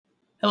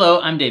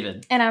Hello, I'm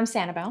David. And I'm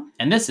Sanibel.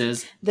 And this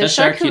is The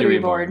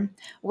Charcuterie Board,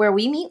 where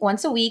we meet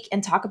once a week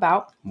and talk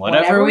about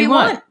whatever we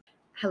want.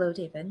 Hello,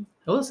 David.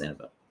 Hello,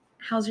 Sanibel.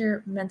 How's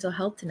your mental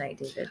health tonight,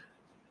 David?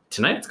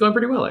 Tonight it's going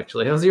pretty well,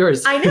 actually. How's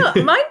yours? I know,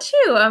 mine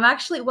too. I'm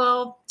actually,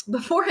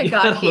 before I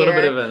got here,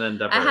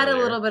 I had a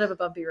little bit of a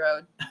bumpy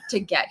road to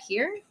get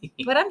here,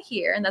 but I'm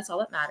here and that's all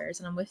that matters.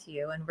 And I'm with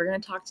you. And we're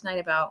going to talk tonight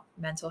about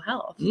mental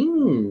health,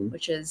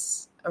 which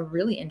is a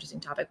really interesting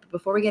topic. But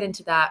before we get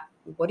into that,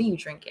 what are you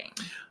drinking?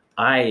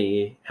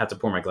 I have to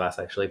pour my glass,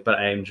 actually, but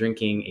I'm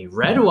drinking a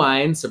red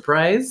wine.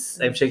 Surprise.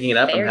 I'm shaking it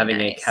up. Very I'm having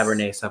nice. a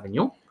Cabernet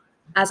Sauvignon.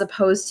 As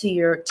opposed to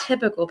your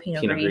typical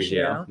Pinot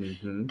Grigio.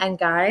 Mm-hmm. And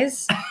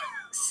guys,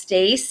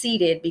 stay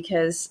seated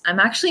because I'm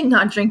actually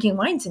not drinking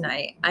wine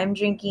tonight. I'm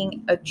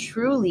drinking a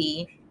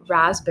truly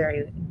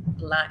raspberry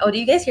lime. Oh, do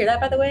you guys hear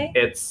that, by the way?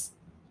 It's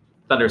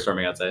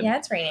thunderstorming outside. Yeah,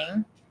 it's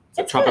raining.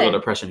 It's tropical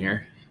depression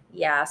here.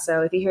 Yeah,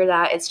 so if you hear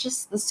that, it's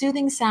just the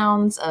soothing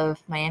sounds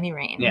of Miami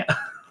rain. Yeah.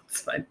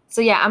 It's fine.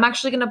 So yeah, I'm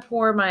actually going to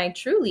pour my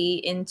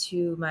Truly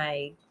into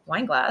my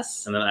wine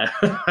glass. And then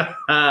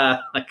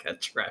like a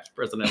trash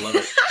person, I love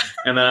it.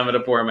 And then I'm going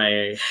to pour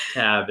my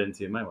Cab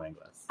into my wine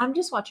glass. I'm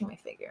just watching my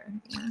figure.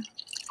 Yeah.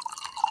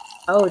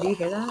 Oh, do you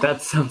hear that? That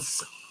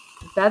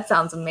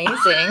sounds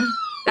amazing.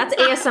 That's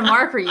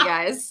ASMR for you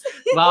guys.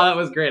 Wow, that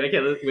was great. I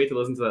can't wait to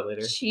listen to that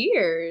later.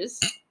 Cheers.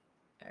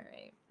 All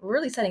right. We're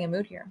really setting a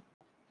mood here.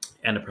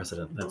 And a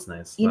precedent. That's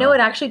nice. You know,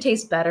 it actually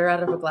tastes better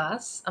out of a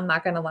glass. I'm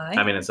not going to lie.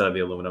 I mean, instead of the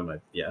aluminum,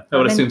 I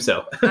would assume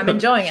so. I'm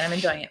enjoying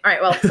it. All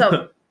right. Well,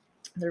 so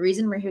the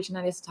reason we're here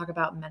tonight is to talk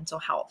about mental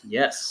health.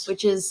 Yes.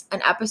 Which is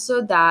an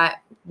episode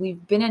that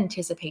we've been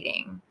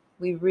anticipating.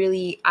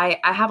 I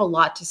have a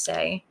lot to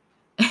say.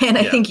 And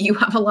I think you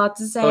have a lot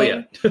to say. Oh,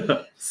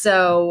 yeah.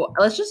 So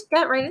let's just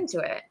get right into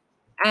it.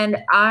 And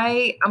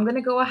I'm going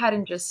to go ahead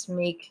and just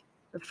make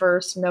the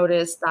first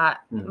notice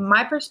that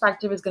my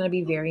perspective is going to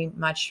be very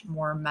much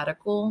more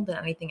medical than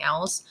anything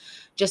else,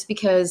 just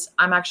because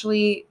I'm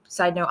actually,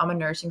 side note, I'm a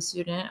nursing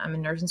student. I'm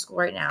in nursing school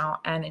right now.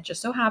 And it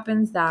just so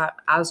happens that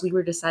as we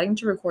were deciding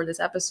to record this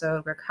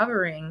episode, we're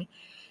covering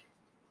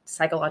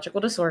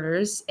psychological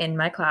disorders in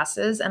my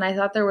classes. And I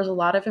thought there was a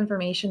lot of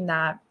information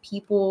that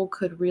people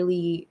could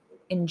really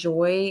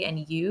enjoy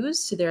and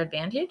use to their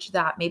advantage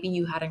that maybe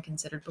you hadn't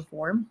considered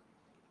before.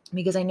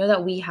 Because I know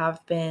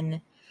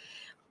that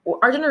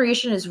our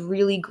generation is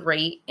really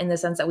great in the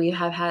sense that we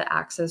have had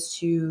access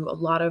to a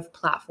lot of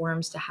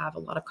platforms to have a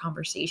lot of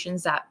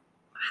conversations that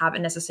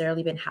haven't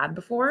necessarily been had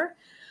before.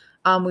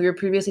 We were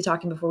previously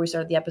talking before we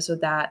started the episode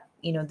that,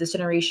 this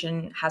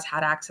generation has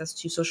had access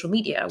to social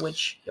media,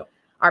 which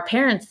our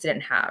parents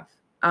didn't have.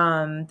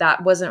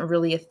 That wasn't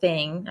really a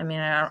thing. I mean,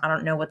 I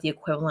don't know what the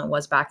equivalent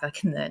was back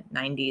like in the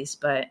 90s,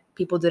 but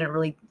people didn't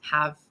really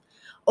have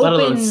let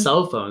alone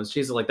cell phones.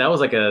 Jeez, like that was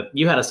like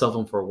you had a cell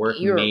phone for work,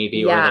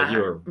 maybe, or like you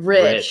were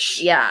rich.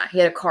 Yeah, he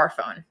had a car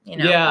phone.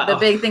 Yeah. The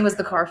big thing was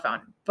the car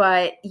phone,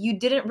 but you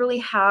didn't really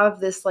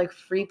have this like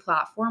free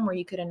platform where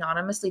you could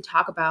anonymously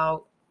talk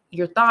about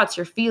your thoughts,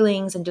 your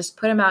feelings, and just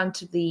put them out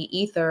into the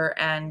ether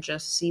and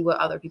just see what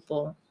other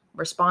people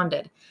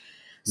responded.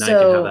 Now you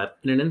can have that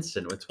in an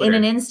instant with Twitter. In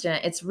an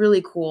instant, it's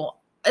really cool.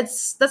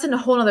 That's a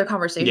whole other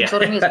conversation. Yeah.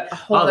 Social media is a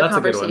whole other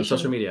conversation. A good one.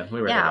 Social media.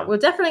 We're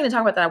definitely going to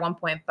talk about that at one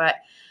point, but.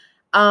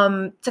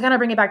 To kind of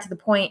bring it back to the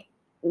point,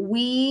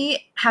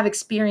 we have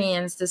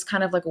experienced this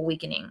kind of like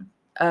awakening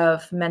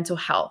of mental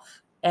health,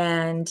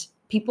 and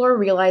people are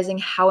realizing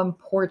how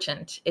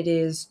important it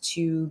is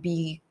to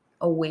be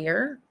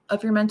aware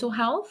of your mental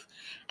health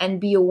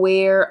and be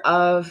aware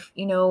of,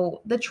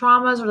 the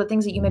traumas or the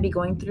things that you may be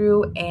going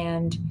through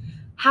and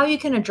how you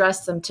can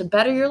address them to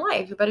better your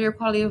life, better your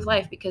quality of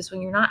life. Because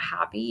when you're not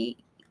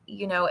happy,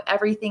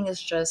 everything is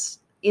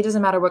just, it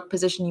doesn't matter what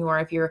position you are.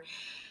 If you're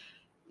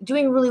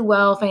doing really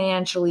well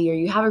financially or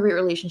you have a great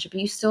relationship,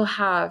 if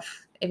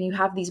you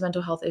have these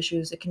mental health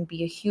issues, it can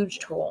be a huge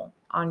toll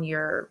on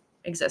your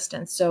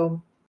existence.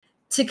 So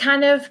to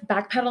kind of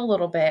backpedal a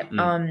little bit,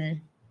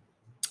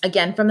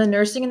 again, from the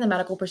nursing and the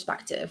medical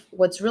perspective,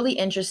 what's really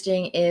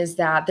interesting is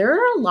that there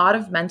are a lot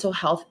of mental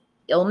health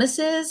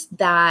illnesses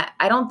that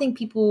I don't think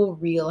people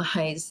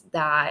realize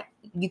that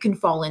you can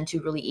fall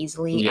into really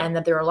easily, and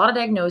that there are a lot of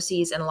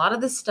diagnoses, and a lot of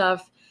this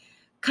stuff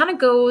kind of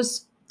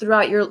goes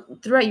throughout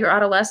your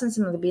adolescence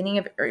and the beginning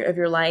of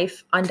your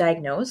life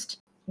undiagnosed.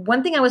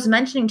 One thing I was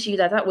mentioning to you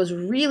that was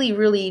really,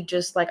 really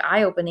just like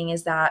eye-opening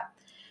is that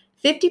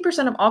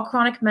 50% of all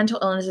chronic mental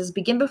illnesses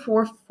begin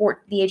before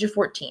the age of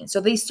 14.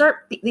 So they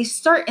start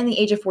in the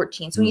age of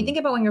 14. So when you think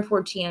about when you're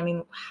 14, I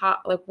mean,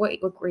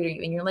 what grade are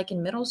you in? You're like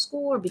in middle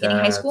school or beginning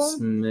high school?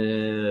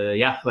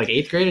 Like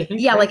 8th grade, I think.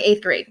 Yeah, right? Like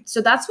 8th grade.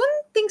 So that's when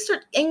things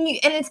start, and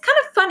it's kind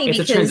of funny because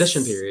it's a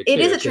transition period.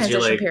 It is a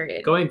transition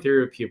period. Going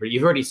through puberty,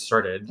 you've already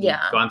started. You've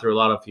gone through a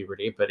lot of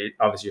puberty, but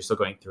obviously you're still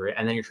going through it,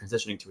 and then you're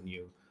transitioning to a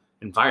new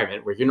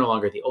environment where you're no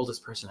longer the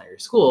oldest person at your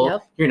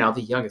school. You're now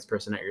the youngest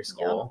person at your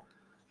school.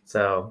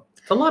 So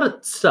it's a lot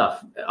of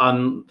stuff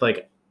on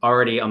like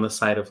already on the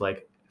side of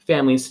like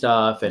family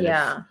stuff and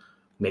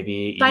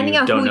maybe finding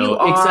out don't who know you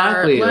are,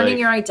 exactly, learning like,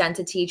 your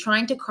identity,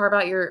 trying to carve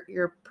out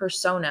your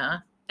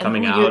persona and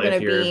coming who out you're going if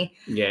to you're be.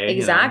 gay,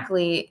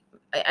 Exactly.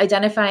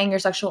 Identifying your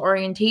sexual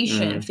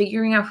orientation, Mhm.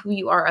 figuring out who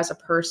you are as a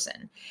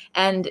person.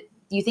 And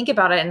you think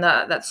about it, and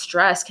that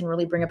stress can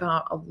really bring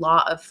about a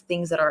lot of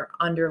things that are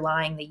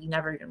underlying that you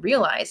never even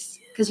realize.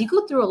 Because you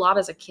go through a lot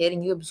as a kid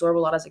and you absorb a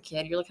lot as a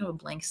kid. You're like kind of a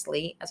blank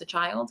slate as a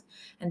child,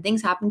 and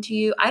things happen to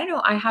you. I don't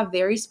know. I have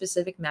very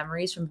specific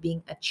memories from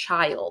being a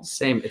child.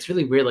 Same. It's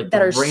really weird. Like that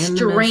the are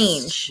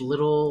strange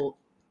little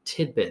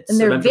tidbits and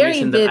they're of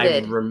information very that I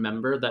vivid.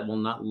 remember that will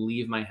not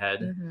leave my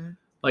head. Mm-hmm.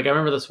 Like I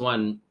remember this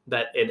one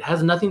that it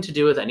has nothing to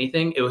do with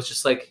anything. It was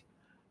just like,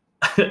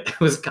 it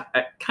was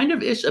kind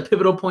of ish a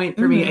pivotal point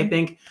for me, I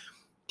think.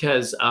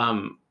 Because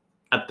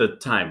at the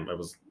time I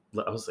was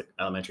like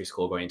elementary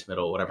school going into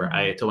middle, whatever.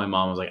 I told my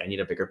mom, I was like, I need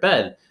a bigger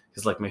bed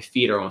because like my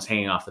feet are almost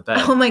hanging off the bed.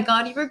 Oh my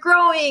God, you were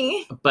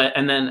growing.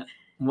 And then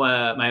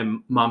when my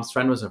mom's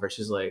friend was over,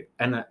 she's like,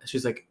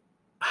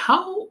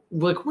 how,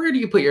 like, where do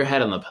you put your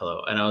head on the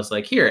pillow? And I was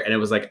like, here. And it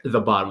was like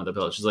the bottom of the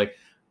pillow. She's like,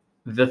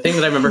 the thing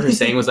that I remember her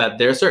saying was that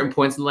there are certain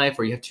points in life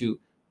where you have to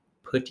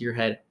put your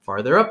head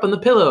farther up on the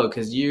pillow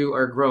because you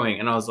are growing.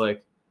 And I was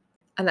like,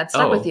 and that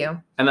stuck with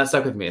you. And that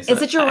stuck with me. So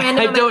it's such a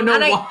random. I don't know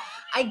why.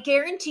 I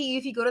guarantee you,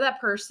 if you go to that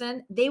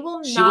person, they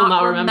will she will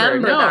not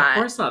remember that. No, of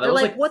course not. They're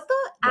like, what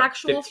the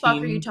actual fuck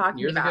are you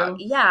talking about? Ago?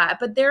 Yeah,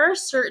 but there are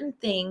certain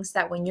things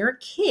that when you're a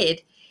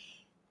kid,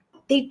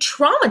 they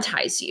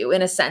traumatize you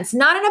in a sense.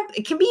 Not in a.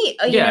 It can be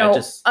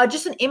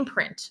just an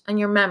imprint on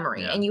your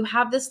memory, and you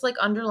have this like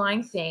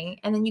underlying thing,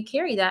 and then you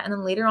carry that, and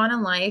then later on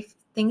in life,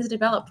 things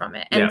develop from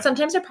it. And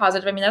sometimes they're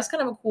positive. I mean, that's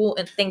kind of a cool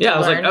thing to learn. I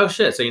was like, oh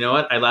shit. So you know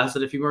what? I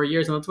lasted a few more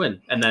years on the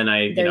twin. And then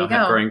I,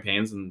 had growing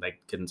pains and I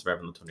couldn't survive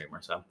on the twin anymore.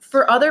 So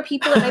for other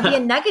people, it might be a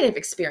negative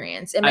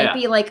experience. It might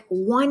be like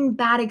one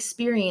bad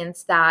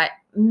experience that,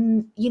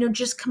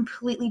 just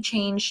completely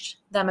changed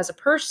them as a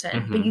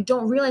person, but you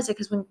don't realize it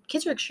because when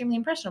kids are extremely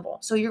impressionable.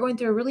 So you're going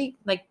through a really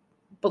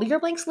you're a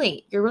blank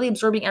slate. You're really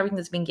absorbing everything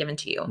that's being given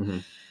to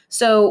you.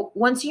 So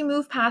once you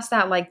move past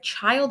that like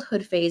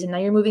childhood phase and now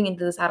you're moving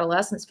into this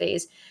adolescence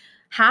phase,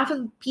 half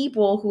of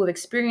people who have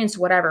experienced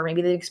whatever,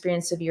 maybe they've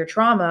experienced severe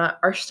trauma,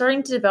 are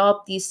starting to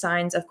develop these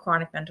signs of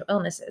chronic mental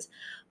illnesses.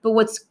 But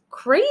what's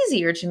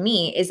crazier to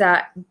me is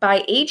that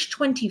by age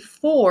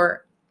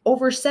 24,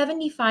 over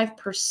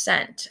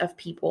 75% of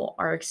people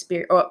are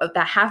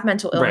that have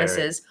mental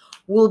illnesses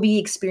will be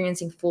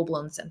experiencing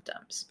full-blown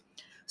symptoms.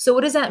 So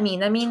what does that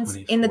mean? That means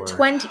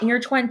 24. In your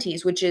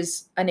 20s, which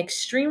is an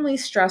extremely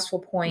stressful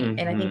point,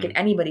 and I think in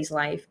anybody's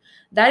life,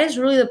 that is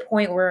really the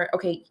point where,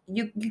 okay,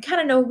 you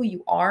kind of know who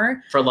you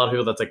are. For a lot of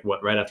people, that's like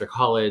what, right after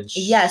college?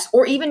 Yes,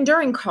 or even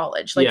during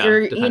college. Like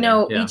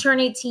you turn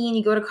 18,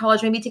 you go to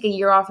college, maybe you take a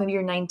year off, maybe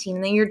you're 19,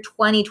 and then you're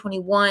 20,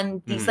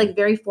 21. These like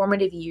very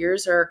formative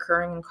years are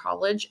occurring in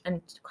college,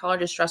 and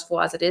college is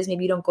stressful as it is.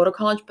 Maybe you don't go to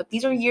college, but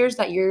these are years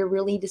that you're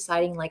really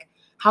deciding like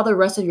how the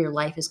rest of your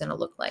life is going to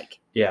look like.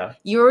 Yeah.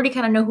 You already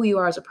kind of know who you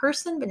are as a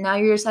person, but now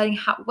you're deciding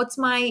what's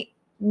my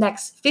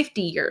next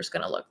 50 years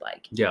going to look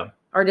like. Yeah.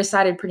 Are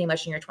decided pretty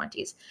much in your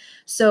 20s.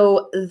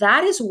 So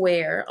that is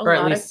where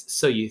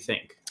so you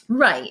think.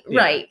 Right.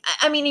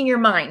 I mean, in your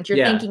mind,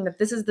 you're thinking that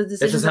this is the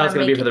decision. This is how it's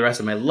going to be for the rest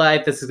of my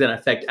life. This is going to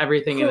affect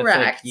everything. Correct.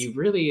 And it's like, you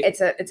really,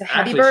 it's a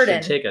heavy burden.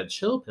 Should take a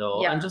chill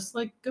pill and just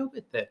like go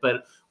with it.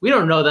 But we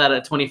don't know that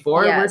at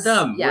 24. Yes, we're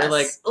dumb. Yes. We're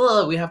like,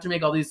 oh, we have to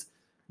make all these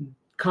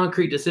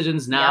concrete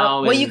decisions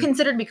now. What you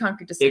consider to be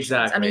concrete decisions.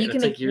 Exactly. I mean,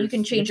 you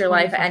can change your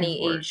life at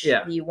any age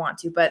you want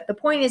to. But the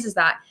point is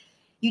that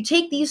you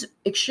take these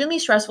extremely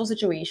stressful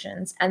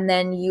situations and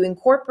then you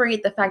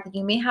incorporate the fact that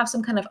you may have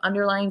some kind of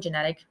underlying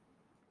genetic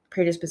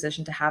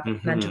predisposition to have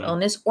mental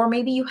illness, or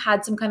maybe you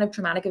had some kind of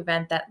traumatic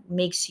event that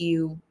makes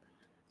you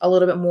a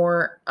little bit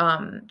more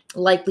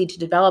likely to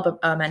develop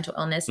a mental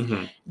illness.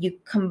 You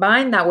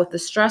combine that with the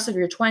stress of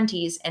your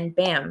 20s, and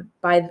bam,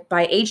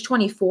 by age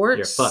 24,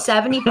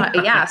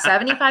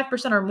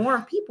 75% or more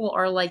of people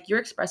are like, you're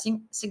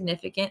expressing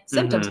significant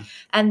symptoms.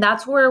 And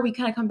that's where we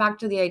kind of come back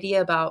to the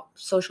idea about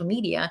social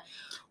media.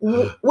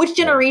 Which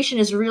generation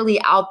is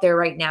really out there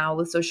right now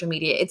with social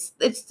media? It's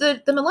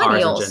the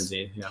millennials. Gen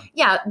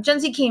Z, Gen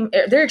Z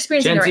they're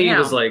experiencing it right now. Gen Z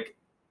was like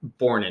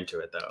born into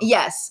it though.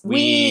 Yes.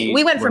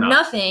 We went from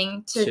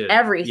nothing to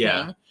everything.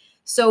 Yeah.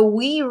 So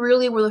we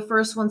really were the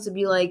first ones to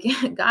be like,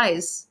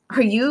 guys,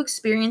 are you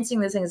experiencing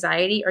this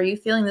anxiety? Are you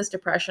feeling this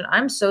depression?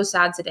 I'm so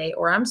sad today,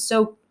 or I'm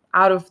so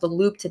out of the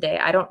loop today.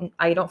 I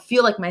don't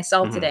feel like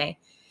myself today.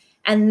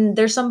 And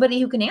there's somebody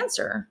who can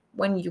answer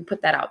when you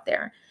put that out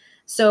there.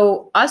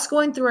 So us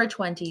going through our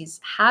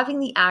 20s, having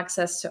the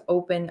access to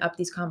open up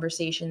these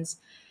conversations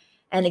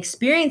and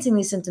experiencing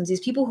these symptoms, these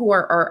people who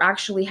are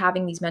actually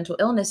having these mental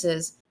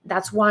illnesses,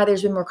 that's why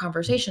there's been more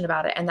conversation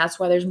about it. And that's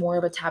why there's more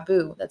of a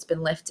taboo that's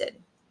been lifted.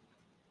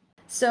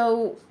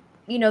 So,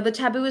 the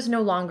taboo is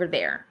no longer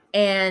there.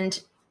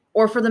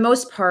 Or for the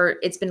most part,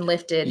 it's been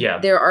lifted. Yeah.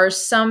 There are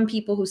some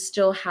people who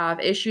still have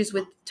issues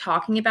with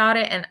talking about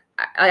it. And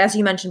as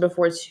you mentioned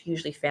before, it's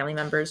usually family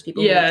members,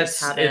 people who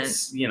just haven't.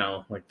 It's,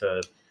 like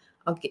the...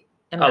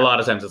 A lot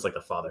of times it's like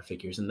the father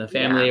figures in the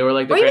family or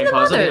like the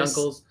grandpas or the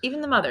uncles.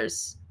 Even the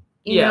mothers.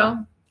 You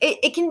know?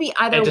 It can be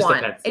either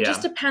one. It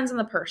just depends on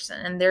the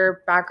person and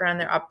their background,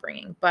 their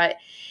upbringing. But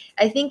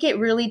I think it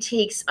really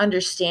takes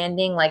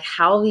understanding like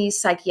how these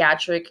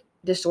psychiatric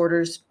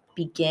disorders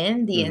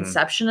begin, the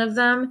inception of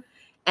them,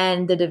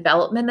 and the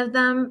development of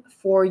them,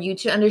 for you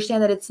to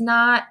understand that it's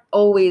not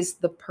always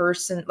the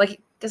person.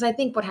 Like, because I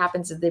think what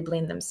happens is they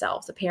blame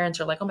themselves. The parents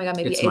are like, oh my God,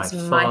 maybe it's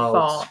my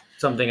fault.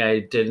 Something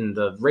I did in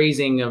the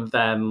raising of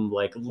them,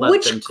 like,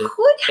 led them to...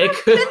 It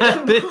could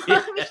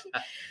happen.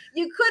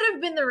 You could have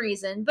been the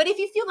reason, but if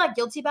you feel that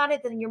guilty about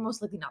it, then you're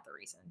most likely not the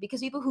reason. Because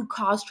people who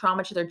cause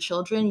trauma to their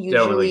children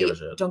usually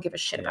don't give a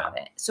shit about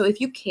it. So if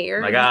you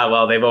care, like,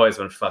 well, they've always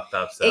been fucked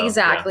up. So,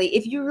 exactly. Yeah.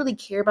 If you really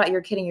care about your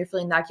kid and you're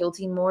feeling that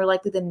guilty, more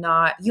likely than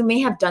not, you may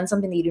have done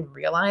something that you didn't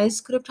realize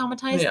could have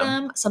traumatized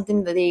them.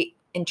 Something that they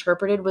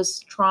interpreted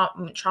was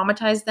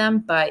traumatized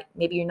them, but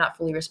maybe you're not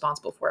fully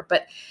responsible for it.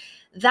 But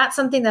that's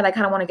something that I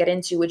kind of want to get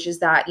into, which is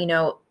that, you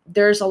know,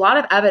 there's a lot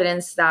of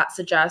evidence that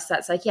suggests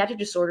that psychiatric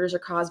disorders are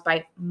caused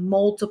by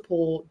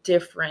multiple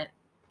different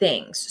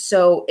things.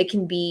 So it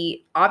can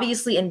be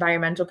obviously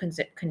environmental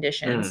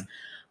conditions,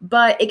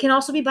 but it can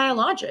also be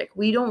biologic.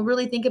 We don't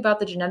really think about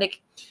the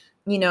genetic,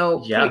 you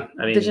know,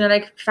 the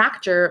genetic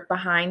factor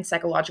behind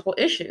psychological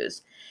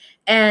issues.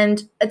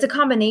 And it's a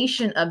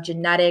combination of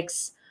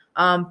genetics,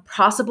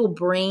 possible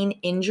brain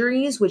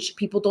injuries, which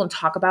people don't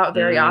talk about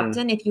very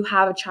often. If you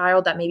have a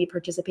child that maybe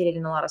participated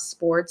in a lot of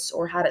sports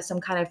or had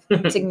some kind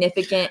of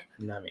significant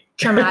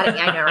traumatic,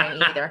 I know, right?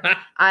 Me either.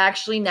 I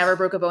actually never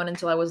broke a bone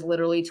until I was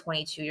literally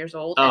 22 years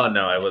old. Oh,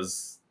 no, I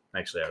was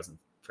in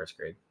first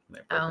grade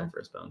when I broke my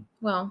first bone.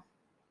 Well,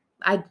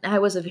 I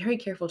was a very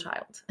careful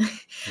child. I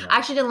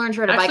actually didn't learn to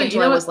ride a bike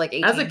until I was like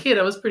 18. As a kid,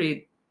 I was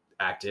pretty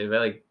active.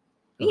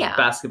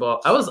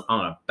 Basketball. I was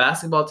on a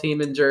basketball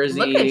team in Jersey.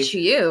 Look at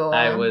you.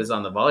 I was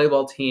on the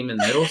volleyball team in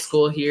middle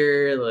school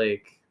here.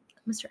 Like,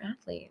 Mr.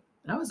 Athlete.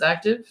 I was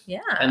active. Yeah.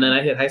 And then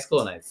I hit high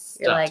school and I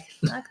stopped. You're like,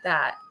 fuck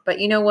that.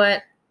 But you know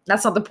what?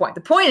 That's not the point.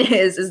 The point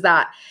is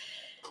that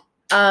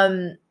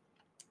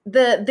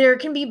there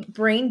can be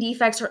brain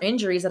defects or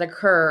injuries that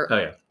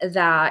occur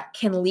that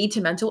can lead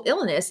to mental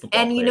illness.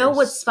 And you know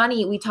what's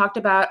funny? We talked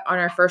about on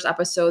our first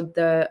episode,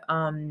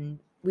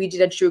 we did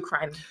a true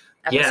crime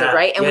episode,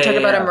 right? And we talked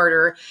about a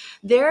murder.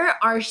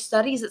 There are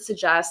studies that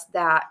suggest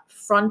that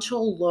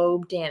frontal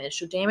lobe damage,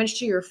 so damage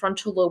to your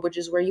frontal lobe, which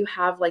is where you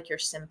have like your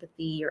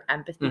sympathy, your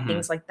empathy,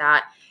 things like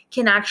that,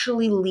 can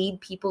actually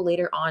lead people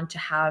later on to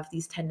have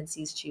these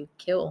tendencies to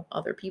kill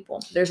other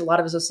people. There's a lot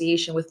of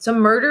association with some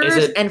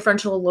murders and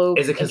frontal lobe.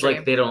 Is it because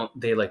like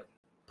they like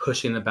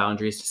pushing the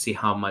boundaries to see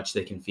how much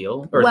they can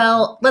feel? Or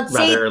let's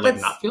say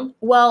not feel?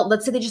 Well,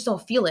 let's say they just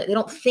don't feel it. They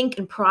don't think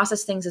and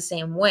process things the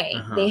same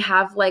way. They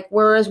have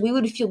whereas we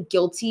would feel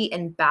guilty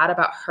and bad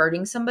about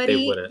hurting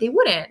somebody, they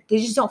wouldn't. They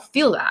just don't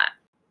feel that.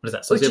 What is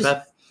that? Sociopath? Is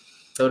that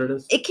what it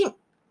is? It can.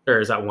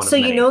 Or is that one? So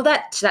you know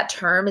that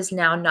term is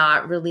now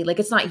not really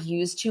it's not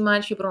used too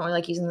much. People don't really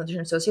like using the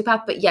term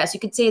sociopath, but yes,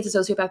 you could say it's a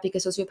sociopath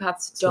because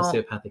sociopaths don't.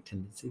 Sociopathic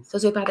tendencies.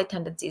 Sociopathic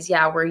tendencies,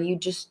 yeah, where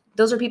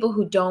those are people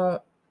who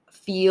don't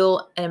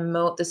feel and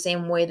emote the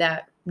same way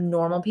that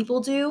normal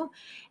people do,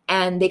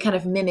 and they kind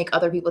of mimic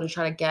other people to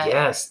try to get.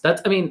 Yes,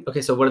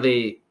 okay. So what are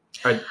they?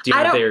 Do you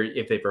know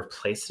if they've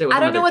replaced it with I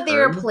don't know what they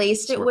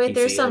replaced it with.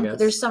 PC,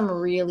 there's some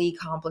really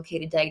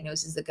complicated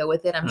diagnoses that go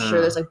with it. I'm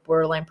sure there's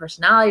borderline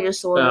personality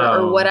disorder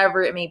or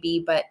whatever it may be,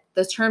 but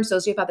the term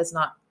sociopath is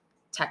not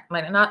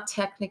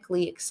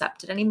technically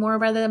accepted anymore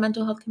by the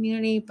mental health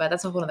community, but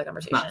that's a whole other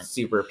conversation. It's not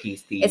super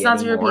PC. It's not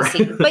super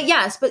PC. But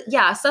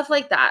yeah, stuff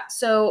like that.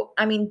 So,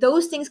 I mean,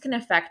 those things can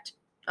affect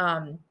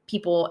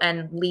people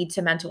and lead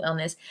to mental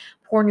illness.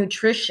 Poor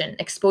nutrition,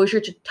 exposure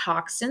to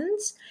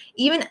toxins,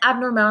 even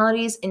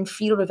abnormalities in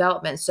fetal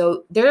development.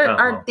 So there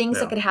are things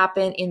that could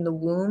happen in the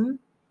womb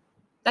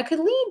that could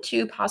lead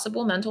to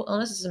possible mental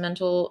illnesses and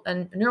mental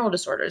and neural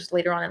disorders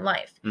later on in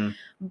life.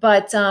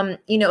 But,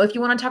 if you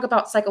want to talk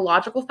about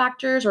psychological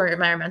factors or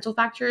environmental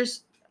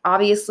factors,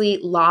 obviously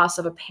loss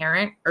of a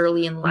parent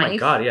early in life. Oh my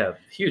God, yeah.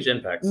 Huge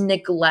impacts.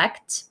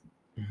 Neglect.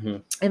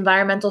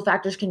 Environmental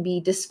factors can be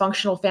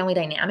dysfunctional family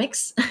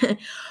dynamics,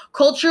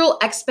 cultural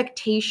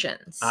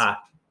expectations.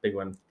 Big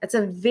one. It's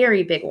a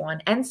very big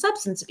one. And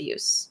substance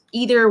abuse,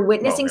 either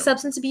witnessing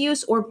substance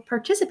abuse or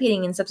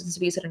participating in substance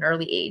abuse at an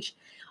early age.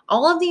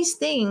 All of these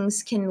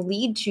things can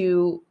lead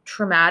to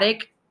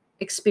traumatic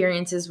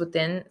experiences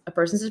within a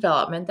person's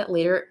development that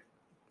later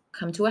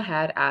come to a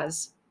head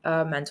as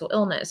a mental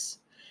illness.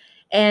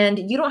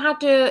 And you don't have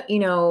to,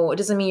 it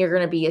doesn't mean you're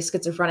going to be a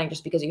schizophrenic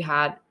just because you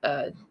had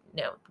a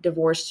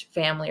divorced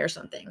family or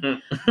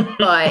something.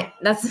 But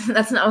that's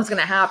not what's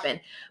going to happen.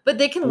 But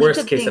they can lead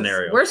to things.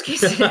 Worst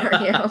case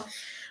scenario.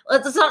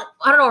 It's not.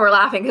 I don't know. We're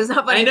laughing because it's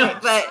not funny. I know.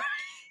 But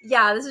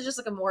yeah, this is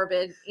just a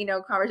morbid,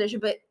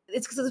 conversation. But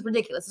it's because it's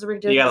ridiculous. It's a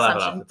ridiculous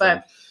assumption.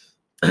 But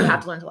you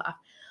have to learn to laugh.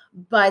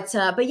 But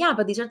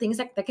these are things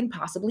that can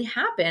possibly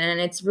happen.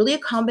 And it's really a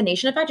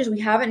combination of factors. We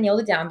haven't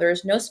nailed it down.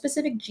 There's no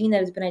specific gene that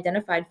has been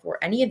identified for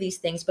any of these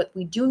things, but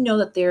we do know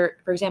that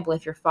for example,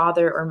 if your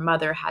father or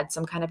mother had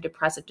some kind of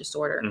depressive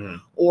disorder,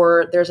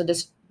 or there's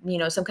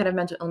some kind of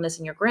mental illness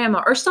in your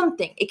grandma or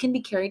something, it can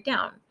be carried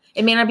down.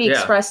 It may not be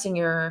expressed in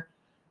your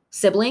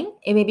sibling.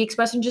 It may be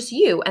expressed in just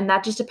you. And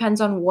that just depends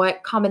on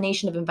what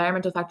combination of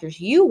environmental factors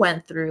you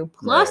went through,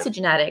 plus the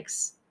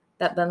genetics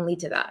that then lead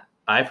to that.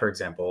 I, for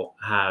example,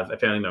 have a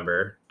family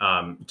member,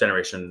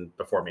 generation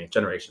before me,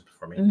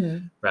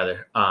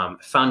 rather,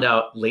 found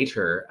out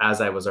later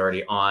as I was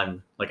already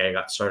on, like I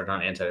got started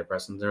on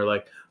antidepressants. They're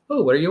like,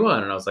 oh, what are you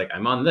on? And I was like,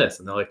 I'm on this.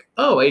 And they're like,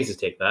 oh, I used to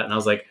take that. And I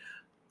was like,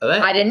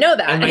 I didn't know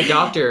that. And my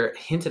doctor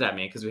hinted at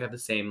me because we have the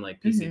same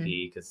like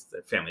PCP because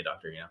the family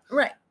doctor,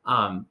 Right.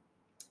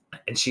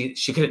 And she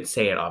couldn't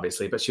say it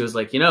obviously, but she was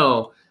like,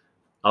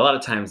 a lot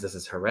of times this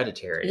is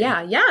hereditary.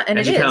 Yeah, and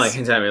she kind of like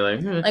hinted at me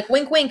like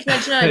wink, wink,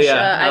 nudge, nudge.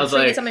 I've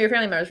treated some of your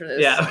family members for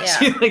this. Yeah.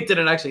 She like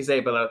didn't actually say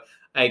it, but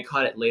I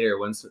caught it later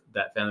once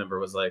that family member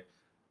was like,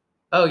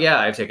 oh yeah,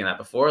 I've taken that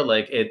before.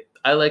 Like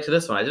I liked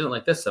this one. I didn't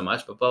like this so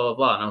much, but blah blah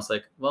blah. And I was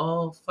like,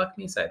 well, fuck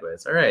me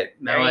sideways. All right,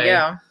 now there you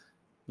go.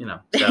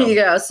 So. There you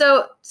go.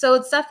 So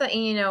it's stuff that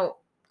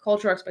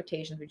cultural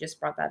expectations. We just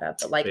brought that up,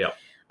 but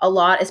a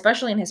lot,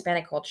 especially in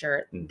Hispanic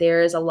culture,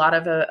 there is a lot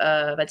of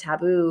a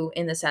taboo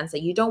in the sense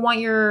that you don't want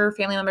your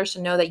family members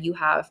to know that you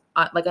have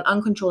like an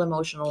uncontrolled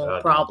emotional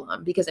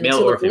problem because it makes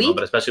you look weak.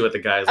 But especially with the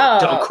guys,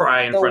 like, don't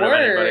cry in front of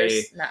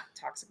anybody. Not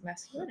toxic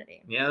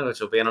masculinity. Yeah, which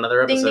will be on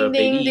another episode.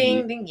 Ding, ding,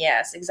 ding, ding.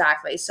 Yes,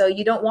 exactly. So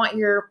you don't want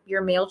your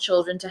male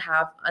children to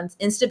have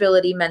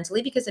instability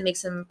mentally because it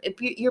makes them,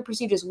 you're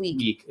perceived as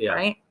weak,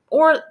 right?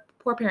 Or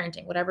poor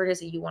parenting, whatever it is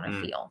that you want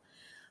to feel.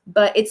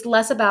 But it's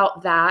less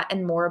about that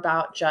and more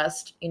about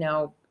just,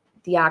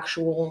 the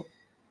actual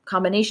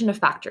combination of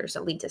factors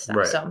that lead to stuff.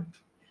 Right. So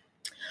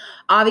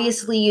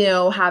obviously,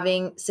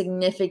 having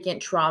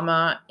significant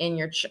trauma in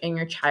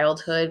your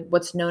childhood,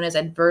 what's known as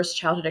adverse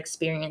childhood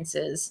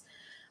experiences,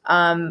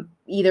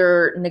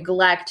 either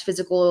neglect,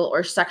 physical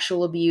or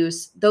sexual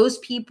abuse, those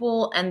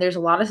people, and there's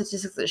a lot of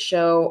statistics that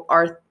show,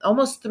 are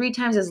almost 3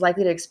 times as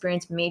likely to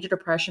experience major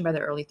depression by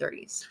their early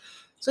 30s.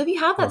 So if you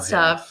have that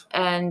stuff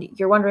and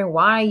you're wondering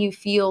why you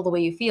feel the way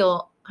you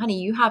feel, honey,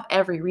 you have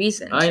every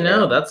reason. I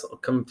know, that's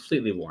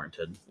completely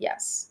warranted.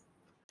 Yes.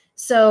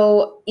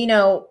 So,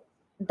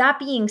 that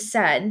being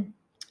said,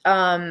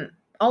 all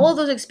of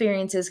those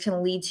experiences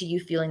can lead to you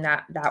feeling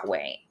that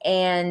way.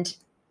 And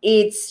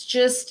it's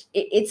just,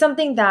 it's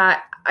something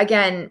that,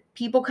 again,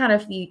 people kind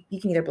of, you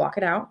can either block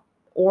it out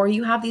or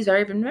you have these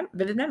very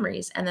vivid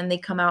memories and then they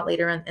come out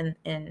later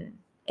in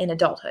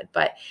adulthood.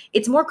 But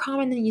it's more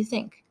common than you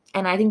think.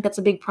 And I think that's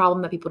a big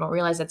problem that people don't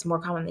realize that's more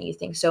common than you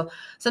think. So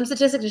some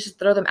statistics, just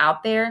throw them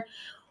out there.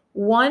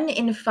 1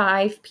 in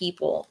 5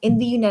 people in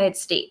the United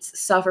States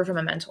suffer from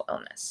a mental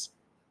illness.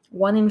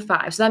 1 in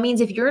 5. So that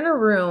means if you're in a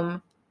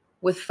room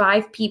with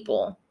 5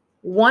 people,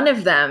 1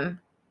 of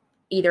them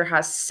either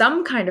has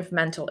some kind of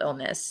mental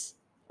illness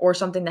or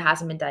something that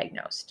hasn't been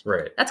diagnosed.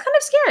 Right. That's kind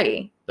of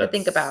scary to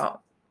think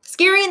about.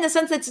 Scary in the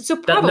sense that it's so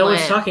prevalent. That no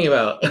one's talking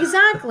about.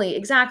 Exactly.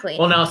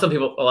 Well, now a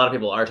lot of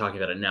people are talking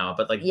about it now,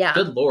 but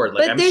good Lord,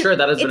 I'm sure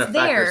that has been a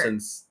factor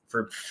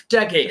for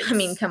decades. I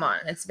mean, come on.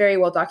 It's very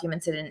well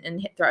documented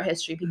and throughout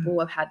history, people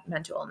have had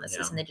mental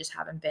illnesses and they just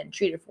haven't been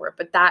treated for it.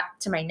 But that,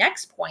 to my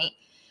next point,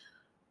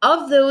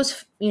 of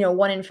those,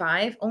 1 in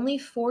 5, only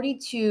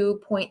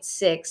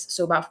 42.6,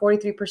 so about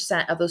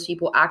 43% of those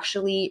people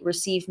actually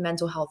received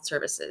mental health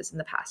services in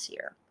the past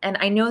year. And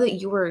I know that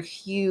you were a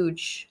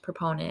huge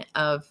proponent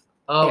of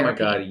therapy. My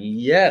God,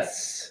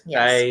 yes.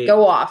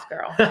 Go off,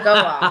 girl. Go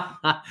off.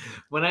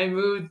 When I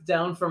moved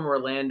down from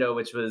Orlando,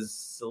 which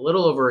was a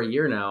little over a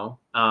year now,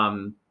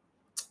 my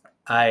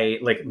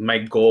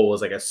goal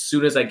was as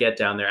soon as I get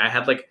down there, I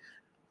had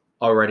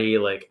already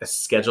a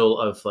schedule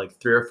of 3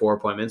 or 4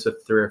 appointments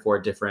with 3 or 4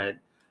 different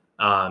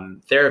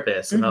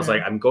therapists. And I was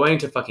like, I'm going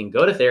to fucking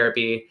go to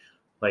therapy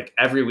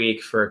every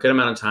week for a good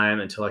amount of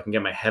time until I can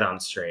get my head on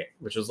straight,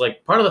 which was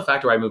part of the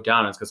factor why I moved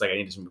down is because I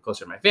needed to move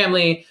closer to my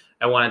family.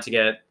 I wanted to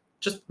get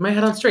just my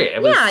head on straight.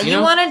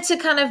 You wanted to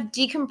kind of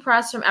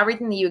decompress from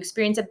everything that you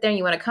experienced up there.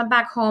 You want to come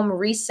back home,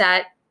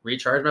 reset,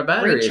 recharge my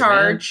batteries.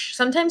 Man.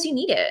 Sometimes you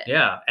need it.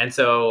 Yeah. And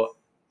so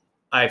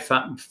I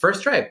found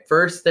first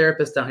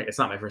therapist down here. It's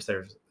not my first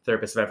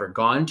therapist I've ever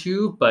gone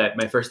to, but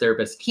my first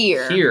therapist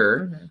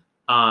here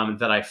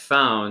that I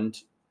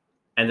found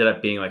ended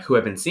up being who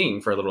I've been seeing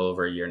for a little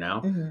over a year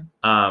now.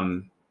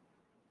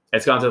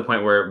 It's gone to the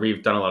point where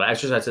we've done a lot of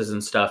exercises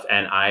and stuff.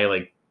 And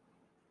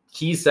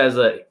he says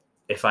that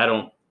if I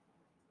don't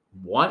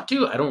want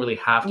to, I don't really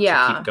have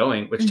to keep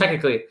going, which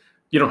technically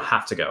you don't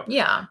have to go.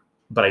 Yeah.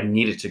 But I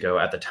needed to go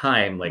at the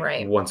time,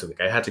 once a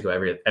week. I had to go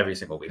every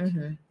single week.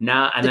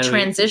 Now, and the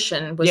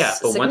transition was a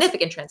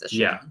significant transition.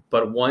 Yeah.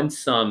 But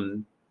once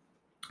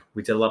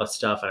we did a lot of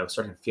stuff and I was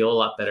starting to feel a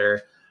lot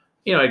better,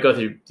 I go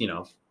through,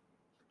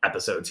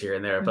 episodes here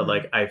and there, but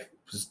I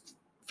was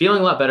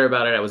feeling a lot better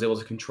about it. I was able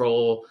to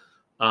control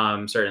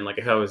certain, like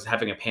if I was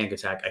having a panic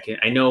attack,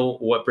 I know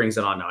what brings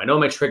it on now. I know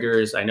my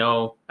triggers. I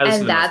know.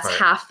 And that's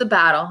half the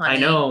battle, honey. I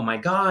know. My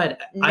God.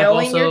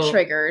 Knowing your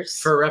triggers.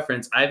 For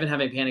reference, I've been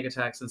having panic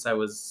attacks since I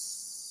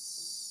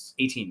was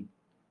 18.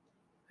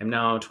 I'm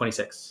now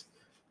 26.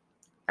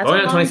 That's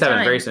going on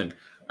 27 very soon.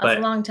 That's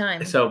a long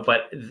time. So,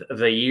 but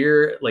the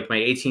year, like my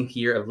 18th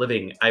year of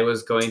living, I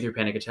was going through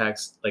panic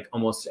attacks like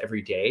almost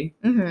every day.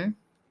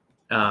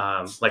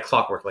 Like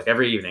clockwork, like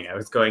every evening I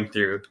was going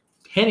through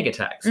panic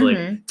attacks,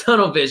 like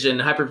tunnel vision,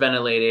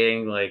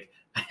 hyperventilating, like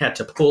I had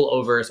to pull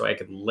over so I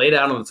could lay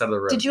down on the side of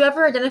the road. Did you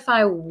ever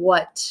identify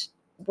what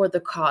were the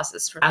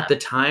causes for that? At the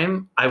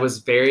time, I was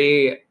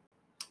very, I'm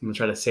going to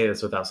try to say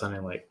this without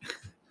sounding like,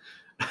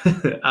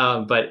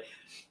 but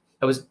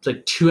I was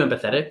like too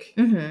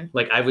empathetic.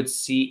 Like I would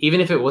see,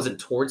 even if it wasn't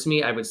towards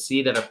me, I would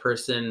see that a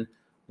person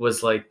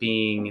was like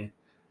being,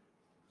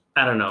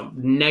 I don't know,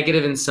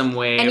 negative in some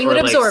way, and you would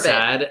absorb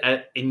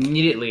sad.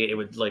 Immediately it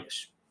would like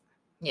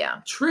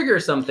trigger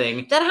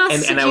something. That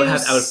has and I would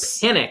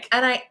panic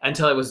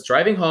until I was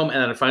driving home,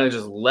 and then I finally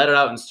just let it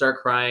out and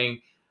start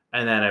crying,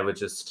 and then I would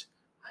just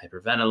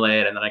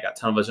hyperventilate, and then I got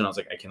tunnel vision. I was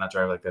like, I cannot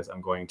drive like this.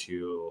 I'm going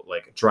to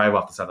like drive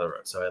off the side of the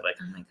road. So I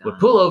would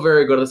pull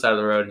over, go to the side of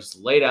the road, and just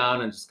lay down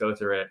and just go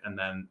through it, and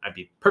then I'd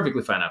be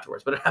perfectly fine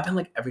afterwards. But it happened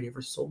like every day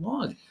for so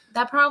long.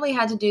 That probably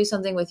had to do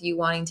something with you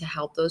wanting to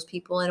help those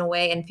people in a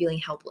way and feeling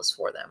helpless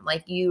for them.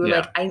 Like you were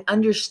like, I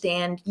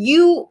understand.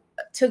 You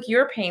took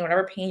your pain,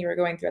 whatever pain you were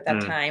going through at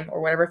that time, or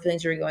whatever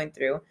feelings you were going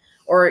through,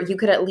 or you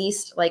could at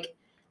least like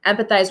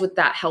empathize with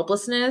that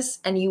helplessness,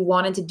 and you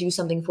wanted to do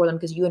something for them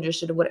because you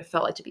understood what it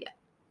felt like to be,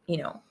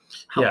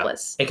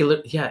 helpless. It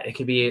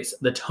could be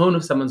the tone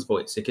of someone's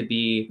voice. It could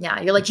be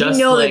you're like, just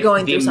they're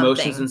going through something.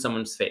 The emotions in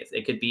someone's face.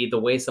 It could be the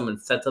way someone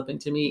said something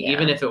to me,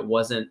 even if it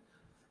wasn't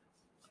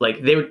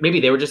like they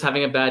were just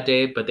having a bad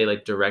day, but they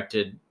like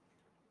directed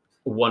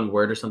one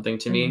word or something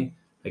to me.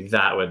 Like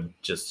that would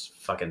just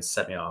fucking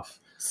set me off.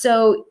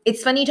 So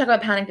it's funny you talk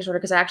about panic disorder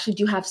because I actually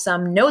do have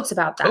some notes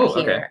about that here.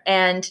 Okay.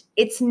 And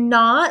it's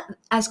not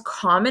as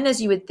common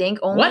as you would think.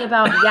 Only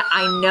about,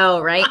 I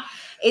know, right?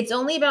 It's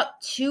only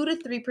about 2 to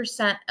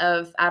 3%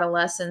 of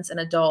adolescents and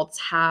adults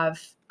have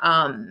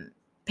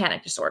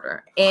panic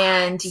disorder.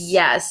 And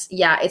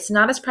it's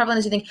not as prevalent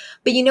as you think.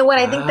 But you know what?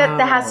 I think that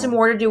has some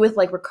more to do with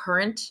like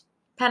recurrent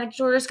panic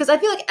disorders, because I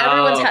feel like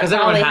everyone's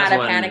probably had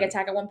a panic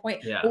attack at one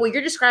point. But what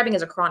you're describing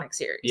is a chronic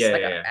series.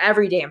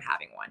 Every day I'm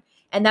having one.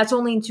 And that's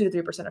only in 2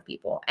 to 3% of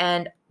people.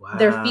 And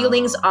their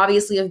feelings,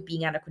 obviously, of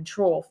being out of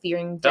control,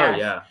 fearing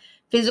death,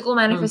 physical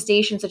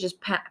manifestations such as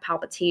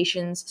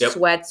palpitations,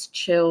 sweats,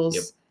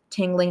 chills,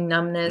 tingling,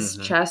 numbness,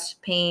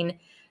 chest pain,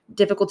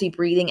 difficulty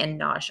breathing, and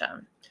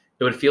nausea.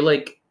 It would feel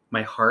like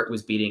my heart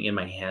was beating in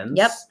my hands.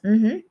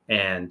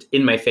 And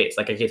in my face.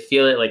 Like I could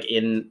feel it like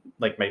in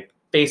like my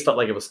face felt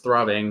like it was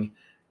throbbing.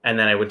 And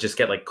then I would just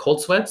get like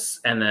cold sweats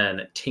and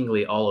then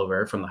tingly all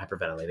over from the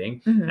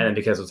hyperventilating. And then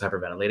because I was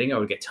hyperventilating, I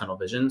would get tunnel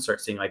vision,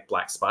 start seeing like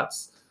black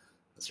spots.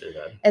 That's really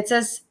bad. It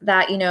says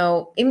that,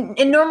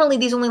 and normally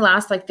these only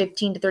last like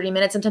 15 to 30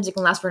 minutes. Sometimes it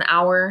can last for an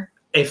hour.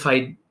 If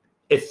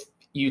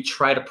you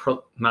try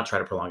to not try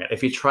to prolong it,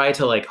 if you try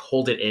to like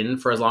hold it in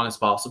for as long as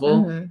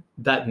possible,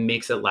 that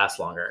makes it last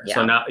longer.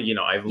 So now,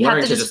 I've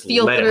learned to just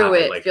feel let through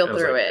it happen. Like, feel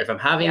through it. If I'm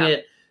having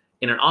it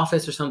in an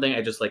office or something,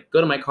 I just like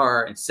go to my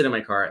car and sit in my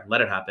car and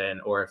let it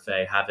happen. Or if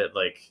I have it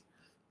like,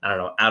 I don't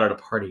know, out at a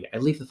party, I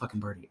leave the fucking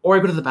party. Or I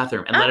go to the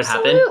bathroom and let it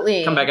happen.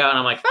 Come back out and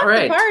I'm like, all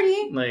right,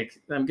 party. Like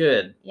I'm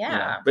good.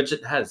 Yeah. Which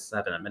it has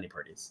happened at many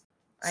parties.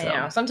 I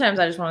know. Sometimes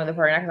I just want to go to the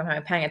party, not because I'm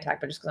having a panic attack,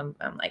 but just because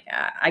I'm like,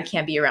 I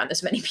can't be around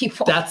this many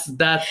people. That's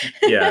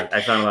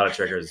I found a lot of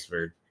triggers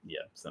for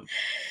some.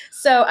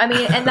 So I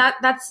mean, and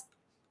that's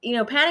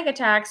panic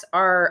attacks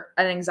are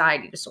an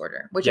anxiety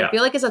disorder, which I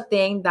feel like is a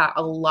thing that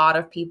a lot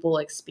of people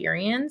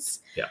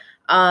experience.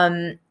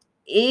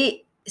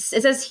 It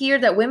says here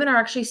that women are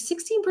actually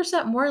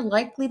 16% more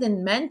likely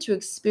than men to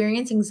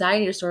experience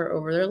anxiety disorder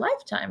over their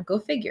lifetime. Go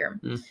figure.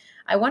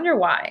 I wonder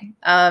why.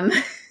 And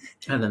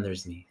then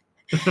there's me.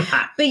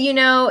 But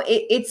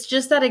it's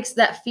just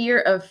that fear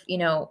of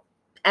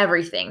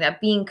everything, that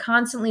being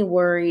constantly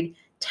worried,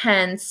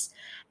 tense,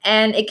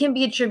 and it can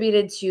be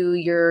attributed to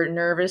your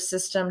nervous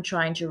system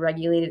trying to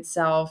regulate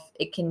itself.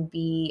 It can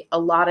be a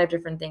lot of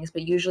different things,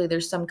 but usually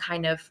there's some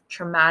kind of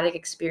traumatic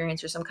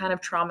experience or some kind of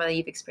trauma that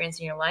you've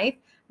experienced in your life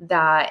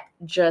that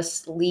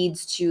just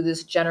leads to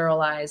this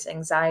generalized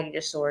anxiety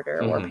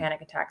disorder or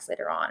panic attacks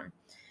later on.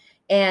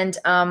 And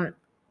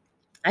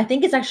I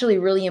think it's actually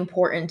really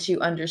important to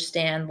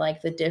understand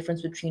like the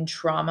difference between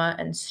trauma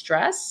and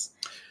stress.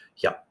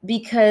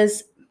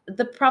 Because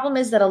the problem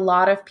is that a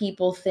lot of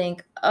people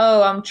think,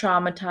 oh, I'm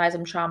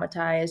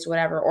traumatized,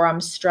 whatever, or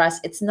I'm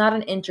stressed. It's not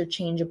an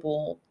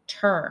interchangeable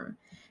term.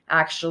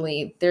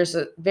 Actually, there's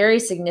a very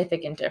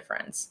significant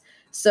difference.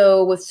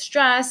 So with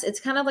stress,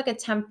 it's kind of like a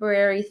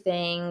temporary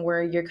thing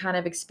where you're kind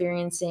of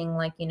experiencing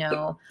like,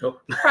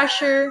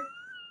 pressure.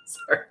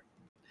 Sorry.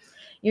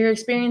 You're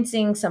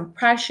experiencing some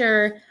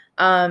pressure.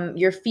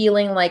 You're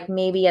feeling like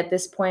maybe at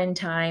this point in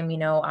time,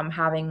 I'm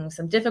having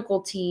some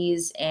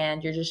difficulties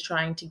and you're just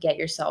trying to get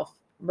yourself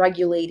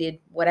regulated,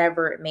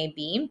 whatever it may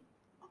be.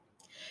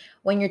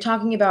 When you're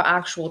talking about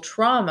actual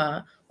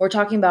trauma, we're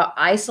talking about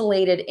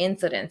isolated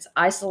incidents,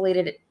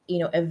 isolated,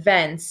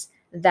 events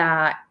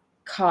that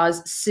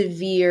cause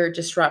severe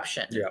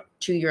disruption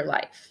to your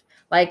life.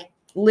 Like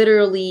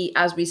literally,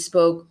 as we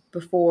spoke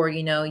before,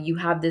 you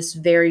have this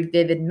very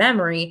vivid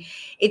memory.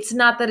 It's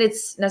not that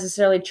it's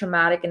necessarily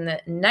traumatic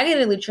and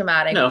negatively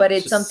traumatic, but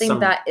it's something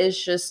that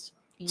is just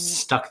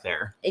stuck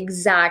there.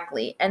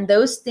 Exactly. And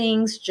those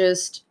things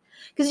just,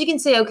 because you can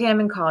say, okay, I'm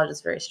in college,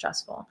 it's very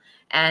stressful.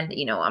 And,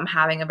 I'm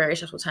having a very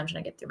stressful time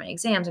trying to get through my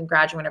exams and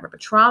graduate, whatever. But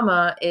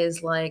trauma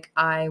is like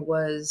I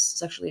was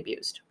sexually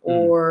abused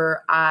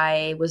or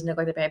I was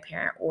neglected by a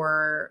parent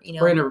or,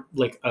 Or in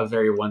a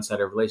very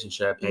one-sided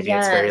relationship. Maybe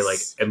it's very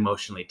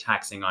emotionally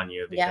taxing on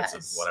you because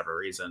of whatever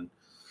reason.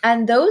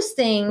 And those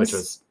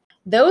things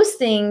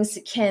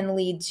can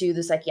lead to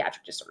the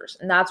psychiatric disorders.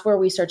 And that's where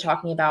we start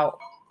talking about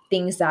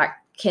things that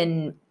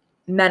can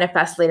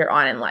manifest later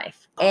on in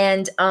life.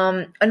 And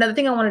another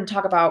thing I wanted to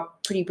talk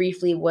about pretty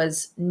briefly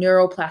was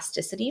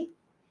neuroplasticity.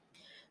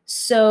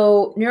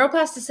 So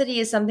neuroplasticity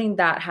is something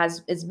that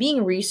is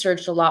being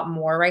researched a lot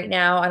more right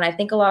now. And I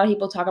think a lot of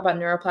people talk about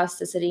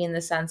neuroplasticity in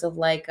the sense of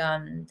like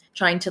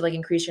trying to like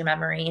increase your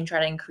memory and try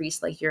to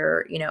increase like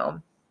your,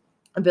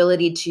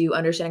 ability to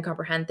understand and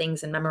comprehend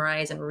things and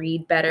memorize and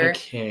read better.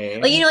 Okay.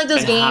 Like, like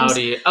those games.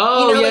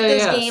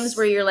 Games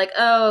where you're like,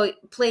 oh,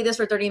 play this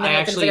for 30 minutes.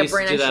 I actually used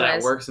to do that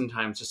at work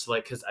sometimes just to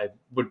because I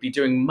would be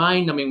doing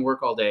mind-numbing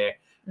work all day.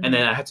 Mm-hmm. And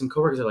then I had some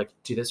coworkers that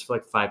do this for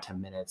 5-10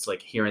 minutes,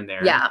 here and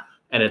there. Yeah.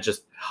 And it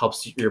just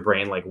helps your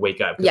brain wake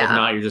up. Because if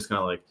not, you're just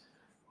going to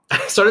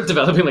I started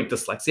developing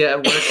dyslexia at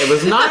work. It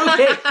was not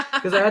okay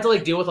because I had to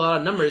deal with a lot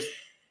of numbers.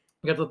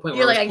 I got to the point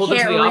where I was pulled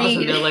into the office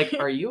and they're like,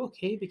 are you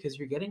okay? Because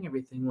you're getting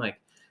everything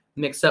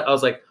mixed up. I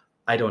was like,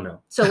 I don't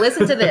know. So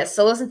listen to this.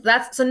 So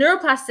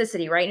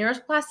neuroplasticity, right?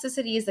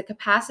 Neuroplasticity is the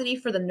capacity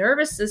for the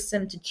nervous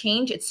system to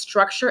change its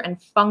structure and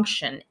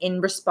function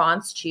in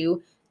response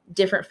to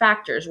different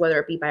factors, whether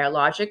it be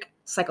biologic,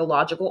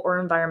 psychological, or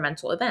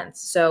environmental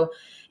events. So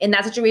in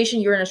that situation,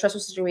 you're in a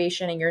stressful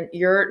situation and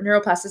your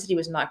neuroplasticity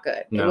was not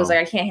good. No. It was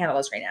I can't handle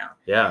this right now.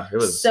 Yeah, it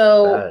was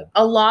bad.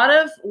 A lot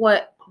of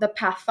what the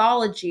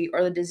pathology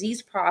or the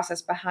disease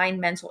process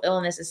behind mental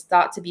illness is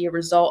thought to be a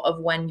result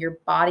of when your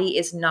body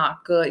is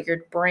not good. Your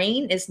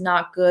brain is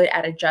not good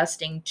at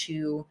adjusting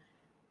to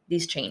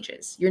these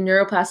changes. Your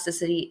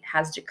neuroplasticity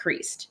has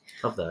decreased.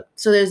 Love that.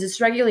 So there's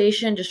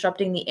dysregulation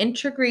disrupting the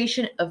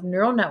integration of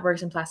neural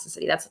networks and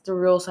plasticity. That's the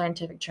real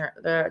scientific term,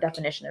 the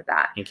definition of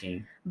that.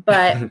 Okay.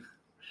 But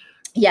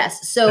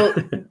yes, so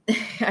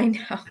I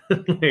know.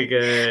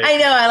 I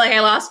know. I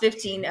lost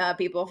 15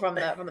 people from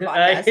the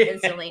podcast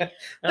instantly.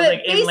 But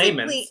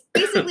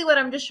basically, what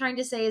I'm just trying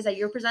to say is that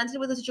you're presented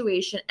with a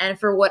situation, and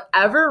for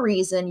whatever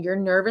reason, your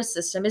nervous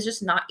system is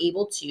just not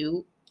able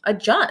to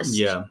adjust.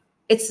 Yeah,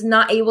 it's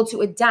not able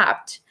to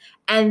adapt,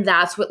 and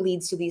that's what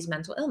leads to these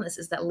mental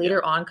illnesses that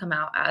later on come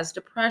out as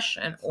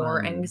depression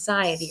or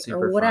anxiety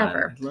or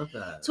whatever. I love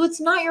that. So it's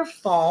not your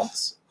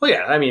fault. Well,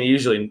 yeah, I mean,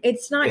 usually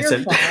it's not your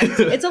fault.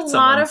 It's a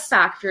lot of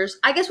factors.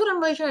 I guess what I'm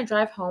really trying to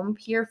drive home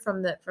here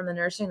from the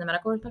nursing and the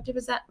medical perspective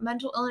is that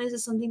mental illness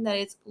is something that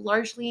is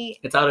largely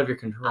it's out of your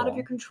control. Out of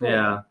your control.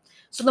 Yeah.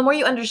 So the more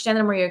you understand,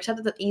 the more you accept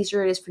it, the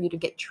easier it is for you to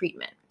get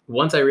treatment.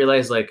 Once I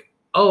realized,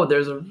 oh,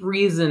 there's a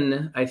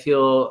reason I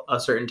feel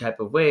a certain type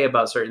of way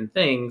about certain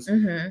things.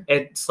 Mm-hmm.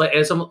 It's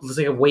almost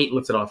like a weight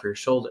lifted off your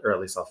shoulder, or at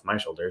least off my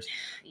shoulders.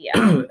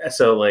 Yeah.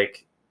 So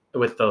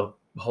with the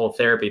whole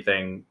therapy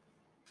thing,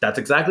 that's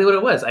exactly what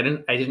it was. I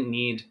didn't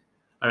need,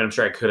 I'm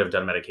sure I could have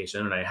done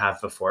medication and I have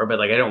before,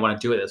 but I didn't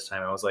want to do it this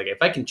time. I was like, if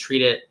I can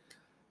treat it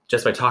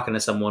just by talking to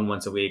someone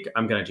once a week,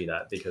 I'm going to do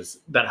that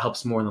because that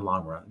helps more in the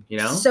long run,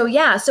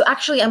 So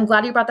actually I'm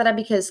glad you brought that up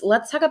because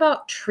let's talk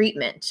about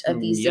treatment of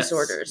these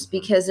disorders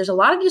because there's a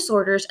lot of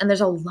disorders and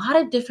there's a lot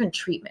of different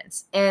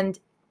treatments. And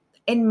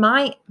in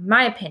my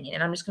opinion,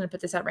 and I'm just going to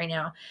put this out right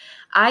now,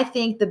 I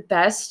think the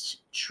best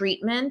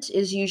treatment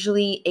is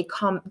usually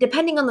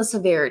depending on the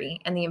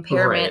severity and the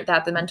impairment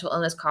that the mental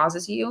illness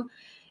causes you,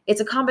 it's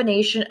a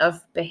combination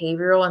of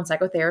behavioral and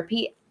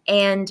psychotherapy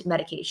and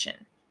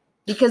medication.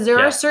 Because there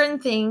are certain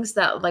things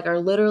that are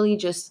literally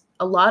just,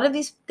 a lot of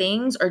these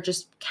things are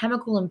just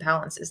chemical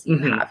imbalances that you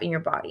have in your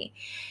body.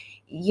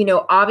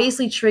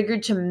 Obviously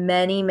triggered to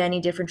many,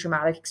 many different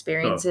traumatic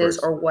experiences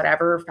or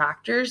whatever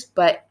factors,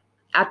 but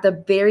at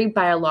the very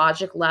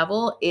biologic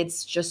level,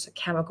 it's just a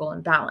chemical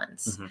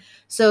imbalance. Mm-hmm.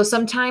 So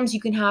sometimes you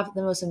can have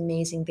the most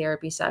amazing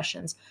therapy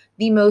sessions,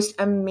 the most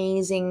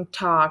amazing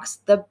talks,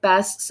 the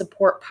best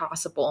support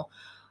possible,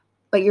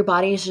 but your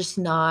body is just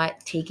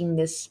not taking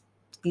these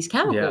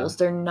chemicals.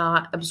 They're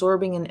not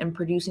absorbing and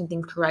producing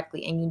things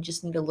correctly, and you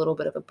just need a little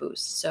bit of a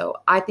boost. So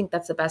I think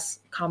that's the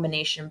best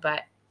combination,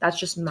 but that's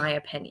just my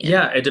opinion.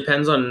 Yeah, it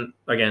depends on,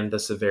 again, the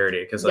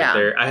severity. Because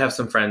I have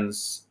some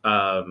friends,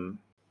 one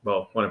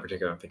in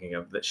particular I'm thinking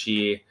of, that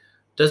she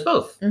does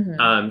both. She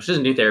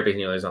doesn't do therapy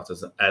nearly as often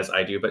as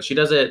I do, but she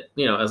does it,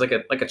 as like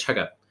a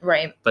checkup.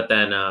 Right. But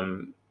then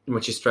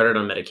when she started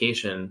on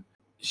medication,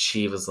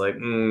 she was like,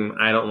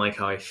 I don't like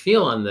how I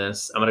feel on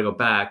this. I'm going to go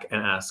back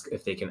and ask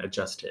if they can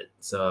adjust it.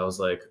 So I was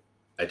like,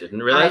 I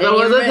didn't realize that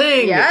was a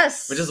thing.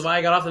 Yes. Which is why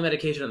I got off the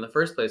medication in the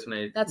first place.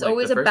 That's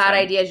always a bad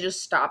idea.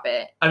 Just stop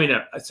it. I mean,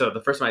 so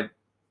the first time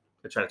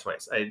I tried it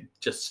twice. I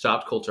just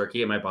stopped cold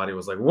turkey and my body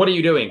was like, what are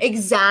you doing?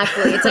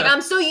 Exactly. It's like,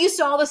 I'm so used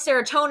to all the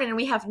serotonin and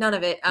we have none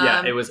of it.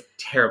 Yeah, it was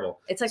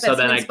terrible. It's like that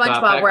scene in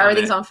SpongeBob where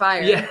everything's on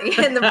fire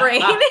in the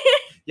brain.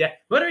 Yeah.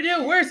 What do we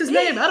do? Where's his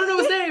name? I don't know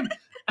his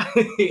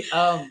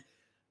name.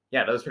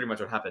 Yeah, that was pretty much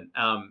what happened.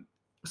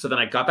 So then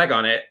I got back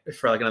on it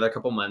for like another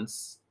couple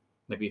months,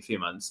 maybe a few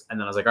months. And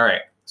then I was like, all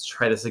right, let's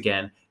try this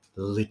again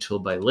little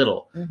by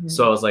little.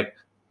 So I was like,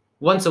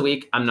 once a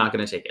week, I'm not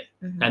going to take it.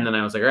 And then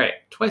I was like, all right,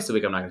 twice a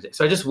week, I'm not going to take it.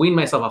 So I just weaned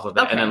myself off of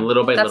it. And then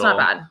little by little. That's not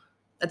bad.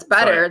 That's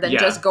better than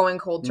just going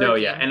cold turkey. No,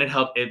 yeah. And it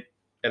helped.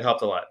 It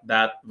helped a lot.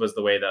 That was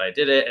the way that I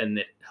did it. And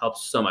it helped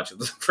so much.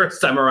 The first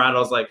time around, I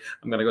was like,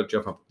 I'm going to go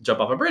jump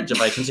off a bridge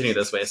if I continue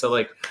this way. So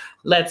like,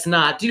 let's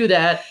not do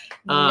that.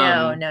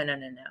 No.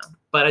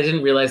 But I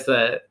didn't realize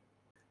that,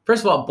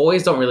 first of all,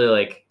 boys don't really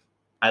like,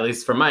 at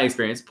least from my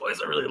experience, boys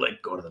don't really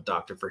like go to the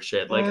doctor for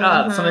shit. Like,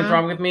 something's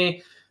wrong with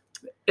me.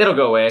 It'll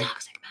go away.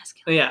 Toxic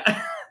masculine.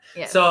 Yeah.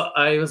 Yes. So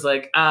I was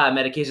like,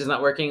 medication's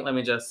not working. Let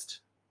me just.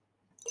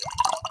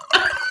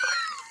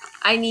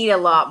 I need a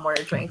lot more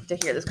drink to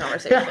hear this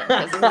conversation.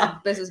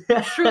 This is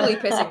truly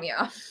pissing me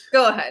off.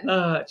 Go ahead.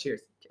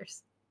 Cheers.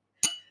 Cheers.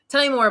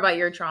 Tell me more about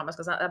your traumas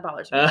because that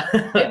bothers me.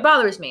 It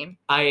bothers me.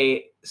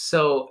 And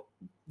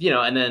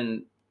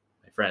then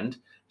my friend,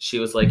 she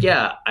was like,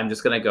 yeah, I'm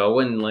just going to go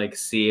and like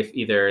see if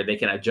either they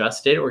can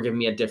adjust it or give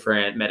me a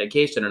different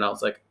medication. And I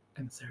was like,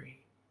 I'm sorry,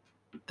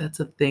 that's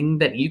a thing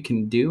that you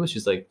can do?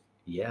 She's like,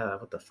 yeah,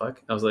 what the fuck?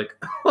 I was like,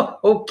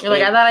 okay. You're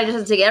like, I thought I just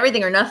had to take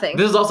everything or nothing.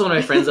 This is also one of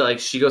my friends that like,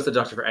 she goes to the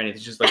doctor for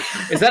anything. She's like,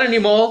 is that a new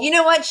mole? You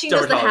know what? She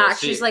knows the hack.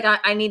 She's like,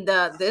 I need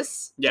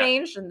this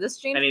changed and this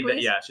changed,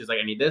 please. She's like,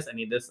 I need this. And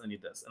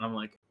I'm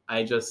like,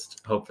 I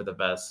just hope for the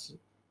best.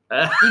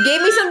 You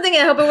gave me something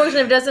and I hope it works, and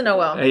if it doesn't, oh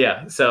well.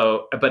 Yeah.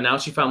 So, but now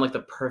she found like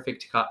the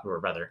perfect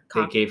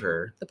they gave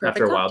her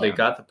after a while. They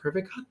got the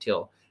perfect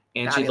cocktail,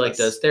 and Fabulous. She like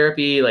does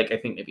therapy, like I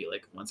think maybe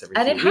like once every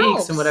 2 weeks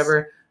helps. And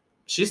whatever.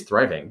 She's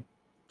thriving.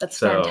 That's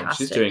fantastic.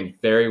 She's doing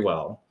very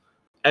well.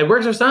 It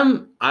works for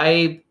some.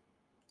 I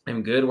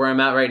am good where I'm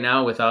at right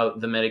now without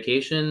the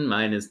medication.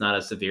 Mine is not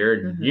as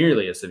severe,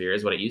 nearly as severe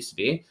as what it used to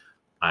be.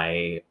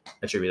 I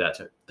attribute that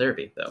to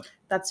therapy, though.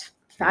 That's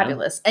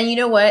fabulous. And you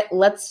know what?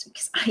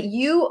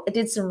 You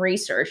did some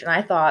research, and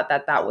I thought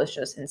that was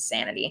just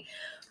insanity.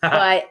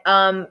 But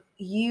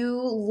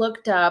you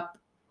looked up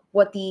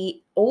what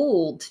the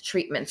old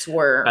treatments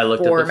were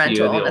for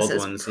mental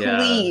illnesses.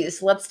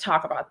 Please, let's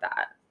talk about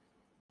that.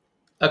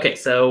 Okay,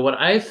 so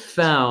what I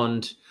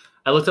found,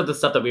 I looked up the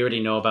stuff that we already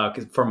know about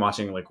from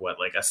watching like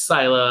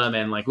Asylum,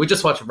 and like we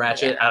just watched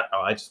Ratched. Yeah.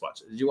 I just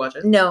watched it. Did you watch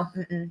it? No.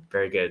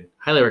 Very good.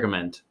 Highly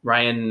recommend.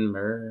 Ryan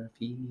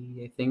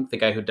Murphy, I think, the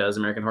guy who does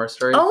American Horror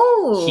Story.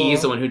 Oh,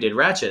 he's the one who did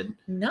Ratched.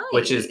 Nice.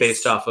 Which is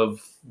based off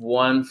of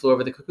One Flew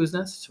Over the Cuckoo's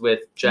Nest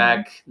with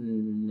Jack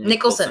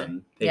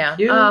Nicholson. Thank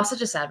you. Oh,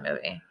 such a sad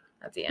movie.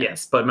 At the end.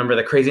 Yes, but remember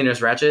the Crazy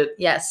Nurse Ratched?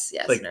 Yes.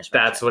 Like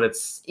that's what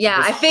it's.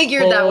 Yeah, I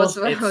figured that was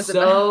what it was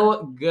about. It's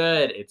so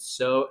good. It's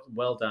so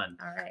well done.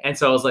 All right. And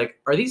so I was like,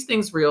 are these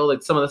things real?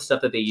 Like some of the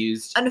stuff that they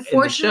used.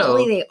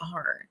 Unfortunately, they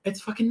are. It's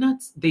fucking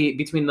nuts.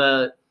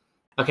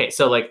 Okay,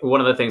 so like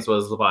one of the things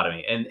was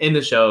lobotomy, and in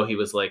the show he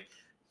was like,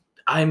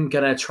 I'm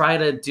gonna try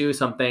to do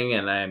something,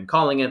 and I'm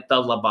calling it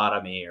the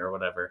lobotomy or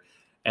whatever,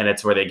 and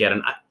it's where they get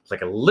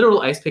a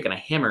literal ice pick and a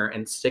hammer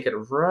and stick it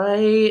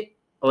right.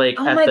 Like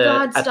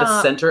at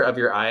the center of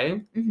your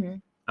eye.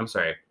 I'm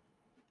sorry,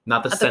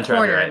 not the center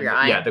of your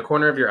eye. Yeah, the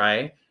corner of your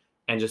eye,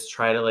 and just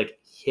try to like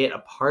hit a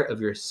part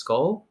of your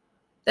skull.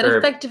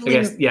 Effectively,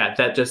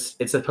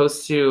 it's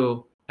supposed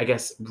to, I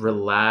guess,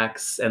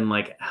 relax and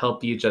like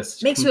help you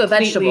just makes you a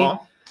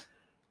vegetable.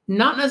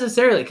 Not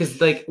necessarily,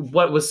 because like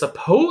what was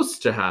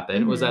supposed to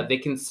happen was that you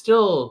can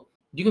still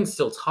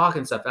talk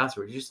and stuff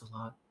afterwards. You're just a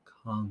lot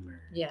calmer.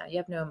 Yeah, you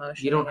have no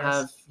emotion.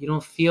 You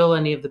don't feel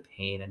any of the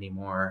pain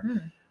anymore.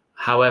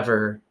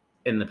 However,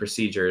 in the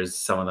procedures,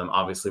 some of them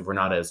obviously were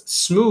not as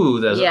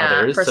smooth as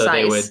others. Precise. So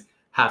they would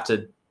have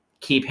to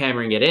keep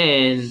hammering it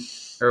in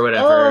or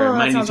whatever.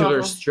 Mind you, people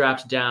are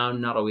strapped down,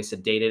 not always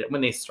sedated.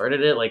 When they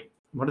started it, like,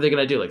 what are they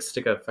going to do? Like,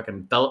 stick a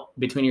fucking belt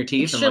between your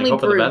teeth and like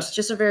hope for the best?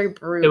 Just a very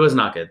bruised. It was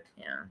not good.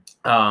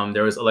 Yeah.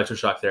 There was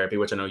electroshock therapy,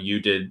 which I know you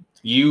did.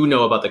 You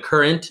know about the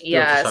current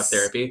electroshock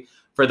therapy.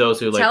 For those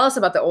who like tell us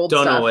about the old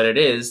don't stuff. Know what it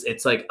is,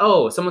 it's like,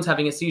 oh, someone's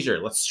having a seizure.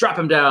 Let's strap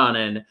them down,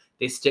 and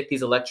they stick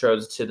these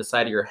electrodes to the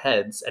side of your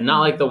heads, and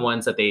not like the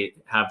ones that they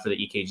have for the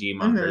EKG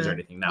monitors or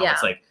anything. Now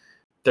it's like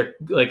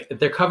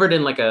they're covered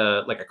in like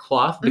a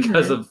cloth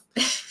because of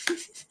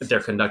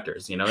their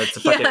conductors. You know, it's a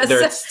fucking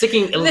they're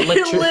sticking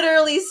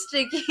literally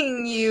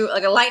sticking you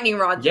like a lightning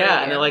rod.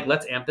 Yeah, and they're like,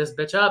 let's amp this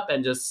bitch up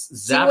and just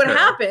zap See what her.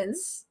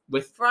 happens.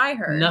 with fry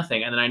her.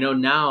 Nothing. And then I know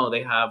now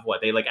they have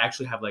they like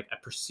actually have like a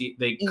procedure.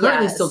 They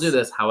currently still do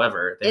this.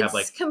 However, they have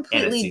like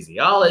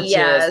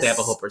anesthesiologists. They have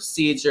a whole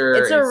procedure.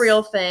 It's a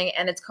real thing,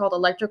 and it's called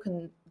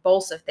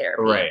electroconvulsive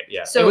therapy. Right.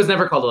 Yeah. So it was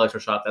never called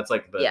electroshock. That's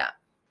like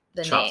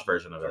the chopped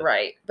version of it.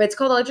 Right. But it's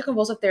called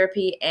electroconvulsive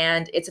therapy,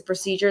 and it's a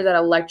procedure that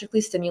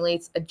electrically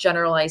stimulates a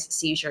generalized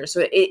seizure.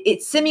 So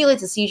it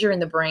simulates a seizure in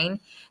the brain,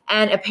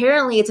 and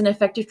apparently it's an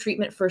effective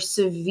treatment for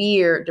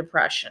severe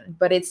depression,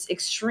 but it's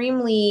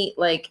extremely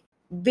like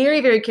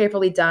very, very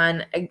carefully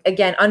done.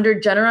 Again, under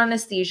general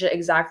anesthesia,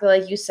 exactly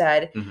like you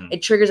said. Mm-hmm.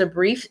 It triggers a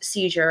brief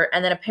seizure,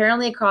 and then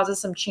apparently it causes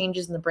some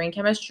changes in the brain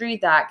chemistry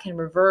that can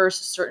reverse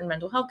certain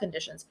mental health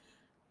conditions.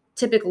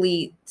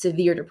 Typically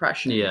severe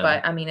depression,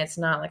 but I mean, it's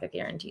not like a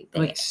guaranteed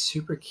thing. I'm like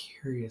super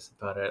curious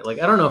about it.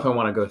 Like, I don't know if I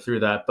want to go through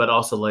that, but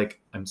also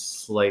like I'm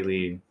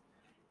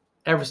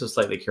ever so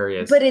slightly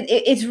curious. But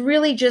it's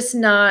really just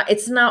not.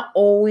 It's not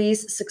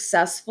always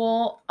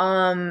successful,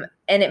 and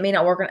it may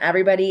not work on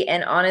everybody.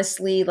 And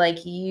honestly, like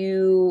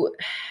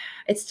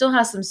it still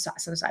has some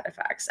side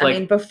effects. Like, I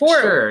mean,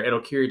 before sure, it'll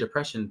cure your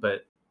depression,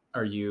 but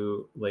are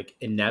you like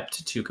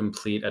inept to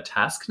complete a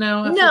task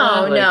now?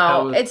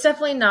 No, it's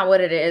definitely not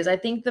what it is. I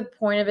think the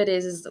point of it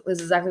is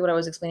exactly what I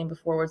was explaining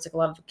before, where it's like a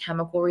lot of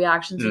chemical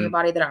reactions in your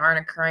body that aren't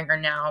occurring are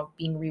now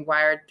being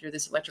rewired through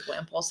this electrical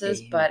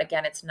impulses. But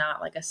again, it's not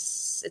like a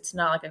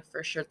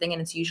for sure thing, and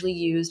it's usually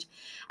used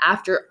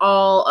after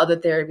all other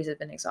therapies have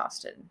been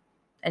exhausted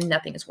and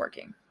nothing is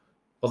working.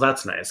 Well,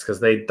 that's nice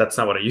because that's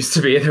not what it used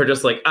to be. They're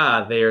just like,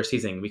 they are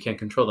seizing. We can't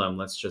control them.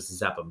 Let's just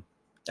zap them.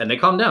 And they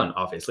calm down,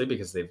 obviously,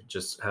 because they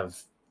just have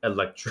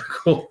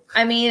electrical.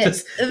 I mean,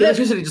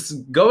 electricity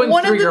just going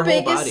through your whole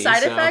body. One of the biggest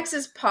side effects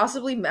is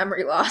possibly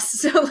memory loss.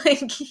 So,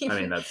 like,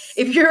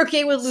 if you're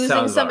okay with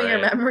losing some of your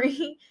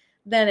memory,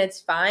 then it's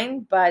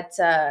fine. But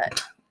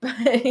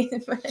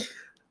it's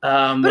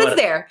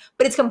there.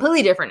 But it's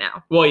completely different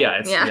now. Well,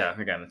 again,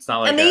 it's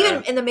not like. And they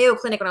even in the Mayo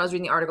Clinic, when I was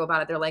reading the article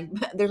about it, they're like,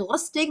 there's a lot of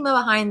stigma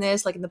behind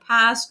this. Like in the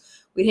past,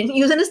 we didn't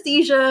use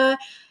anesthesia.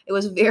 It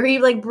was very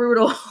like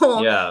brutal.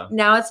 Yeah.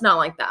 Now it's not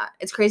like that.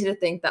 It's crazy to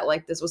think that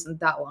like this wasn't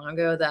that long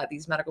ago that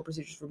these medical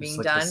procedures were being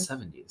done. The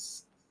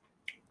 70s.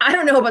 I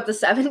don't know about the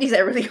 70s. I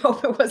really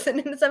hope it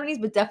wasn't in the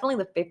 70s, but definitely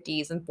the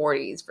 50s and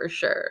 40s for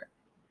sure.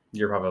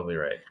 You're probably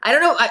right. I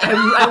don't know.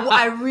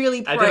 I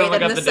really pray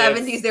that in the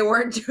 70s they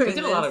weren't doing this.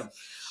 They did a lot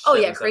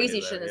of crazy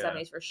shit in the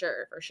 70s for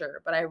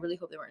sure. But I really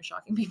hope they weren't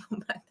shocking people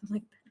back then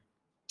like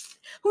that.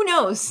 Who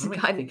knows?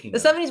 God, the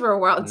 70s were a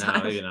wild time.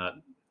 No, maybe not.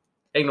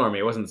 Ignore me.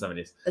 It wasn't the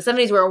 70s. The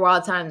 70s were a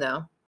wild time,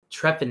 though.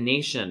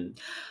 Trepanation.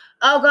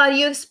 Oh, God.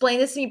 You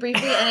explained this to me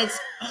briefly, and it's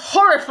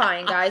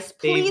horrifying, guys.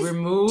 Please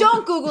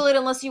don't Google it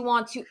unless you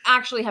want to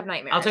actually have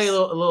nightmares. I'll tell you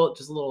a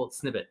little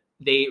snippet.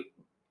 They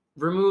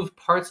remove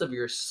parts of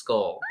your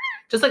skull.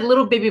 Just like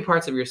little baby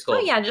parts of your skull. Oh,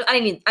 yeah.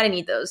 I didn't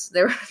need those.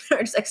 They're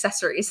just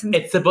accessories.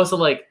 It's supposed to,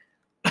 like,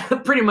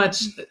 pretty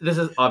much, this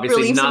is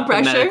obviously not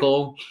the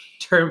medical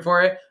term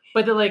for it,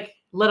 but they, like,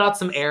 let out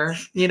some air,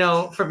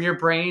 from your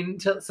brain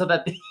so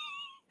that...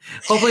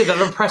 Hopefully the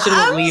depression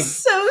will leave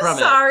from it. I'm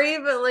so sorry,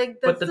 but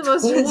like that's the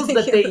most tools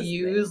that they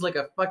use, like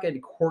a fucking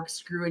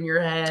corkscrew in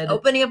your head,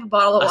 opening up a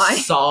bottle of wine,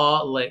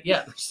 saw,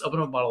 just open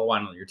up a bottle of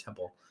wine on your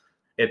temple.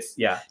 It's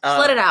just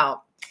let it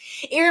out.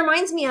 It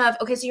reminds me of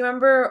so you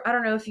remember? I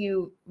don't know if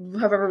you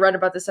have ever read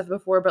about this stuff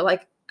before, but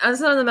like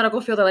as in the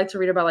medical field, I like to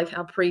read about like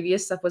how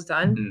previous stuff was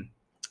done.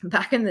 Mm-hmm.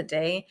 Back in the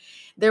day,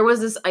 there was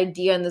this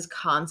idea and this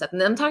concept,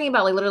 and I'm talking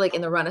about like literally like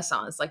in the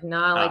Renaissance, like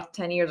not like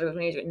 10 years ago,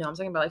 20 years ago. No, I'm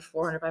talking about like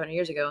 400, 500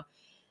 years ago.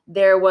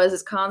 There was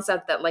this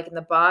concept that like in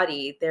the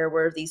body, there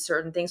were these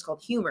certain things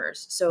called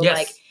humors. So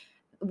like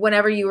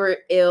whenever you were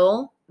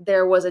ill,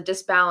 there was a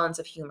disbalance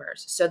of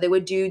humors. So they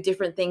would do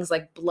different things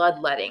like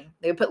bloodletting.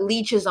 They would put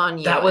leeches on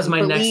you. That was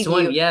my next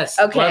one. Yes.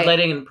 Okay.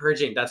 Bloodletting and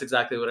purging. That's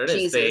exactly what it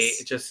is. They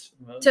just...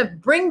 to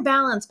bring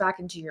balance back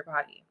into your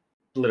body.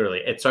 Literally.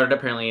 It started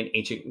apparently in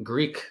ancient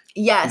Greek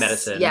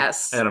medicine.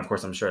 Yes. And of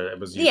course, I'm sure it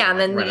was used and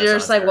then you're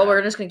just like, well,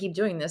 we're just going to keep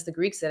doing this. The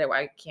Greeks did it.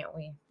 Why can't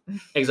we?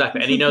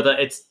 Exactly. And that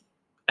it's...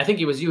 I think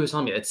it was you who was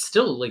telling me it's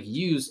still like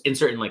used in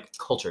certain like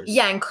cultures.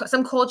 Yeah, in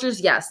some cultures,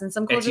 yes, and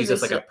some cultures it's used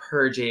as like a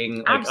purging.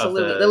 Like,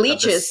 absolutely, of the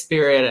leeches, of the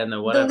spirit, and the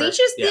whatever. The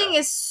leeches thing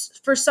is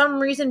for some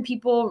reason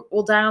people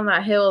will die on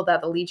that hill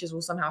that the leeches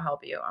will somehow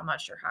help you. I'm not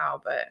sure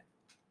how, but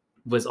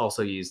was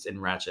also used in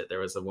Ratchet. There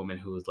was a woman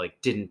who was like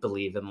didn't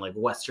believe in like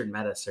Western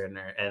medicine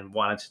and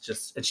wanted to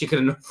and she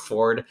couldn't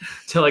afford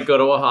to like go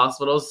to a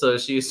hospital, so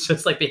she's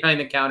just like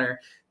behind the counter.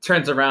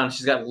 Turns around,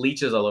 she's got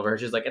leeches all over her.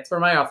 She's like, "It's for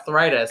my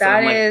arthritis."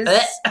 That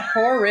is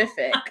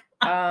horrific.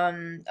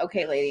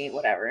 Okay, lady,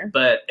 whatever.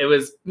 But it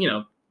was,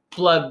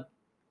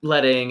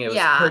 bloodletting. It was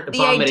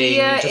vomiting,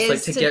 just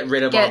like to get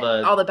rid of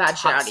all the bad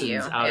shit out of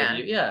you.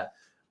 Yeah.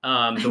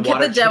 The get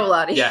the devil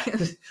out of you.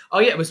 Yeah. Oh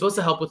yeah, it was supposed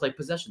to help with like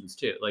possessions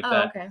too, like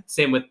that. Okay.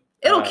 Same with.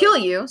 It'll kill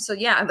you. So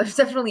yeah, there's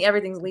definitely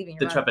everything's leaving.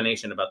 The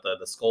trepanation about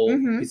the skull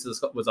piece of the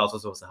skull was also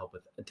supposed to help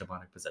with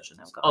demonic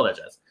possessions. All that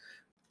jazz.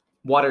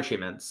 water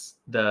treatments,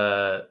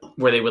 where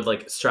they would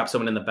like strap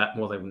someone in the bath.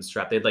 Well, they wouldn't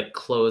strap. They'd like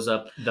close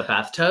up the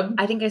bathtub.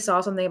 I think I saw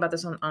something about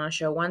this on a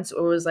show once.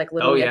 It was like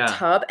literally a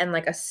tub and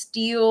like a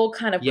steel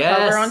kind of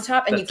cover on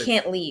top, and you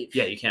can't leave.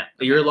 Yeah, you can't.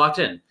 You're locked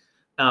in.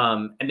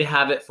 And they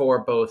have it for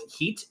both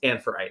heat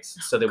and for ice.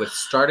 So they would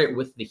start it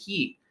with the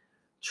heat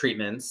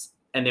treatments,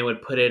 and they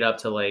would put it up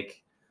to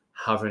like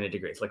however many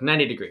degrees, like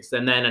 90 degrees.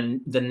 And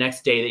then the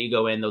next day that you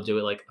go in, they'll do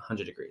it like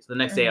 100 degrees. The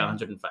next day,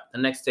 105. The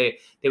next day,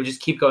 they would just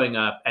keep going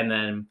up, and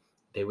then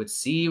they would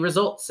see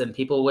results, and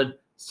people would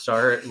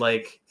start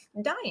like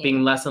dying,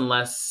 being less and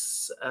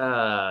less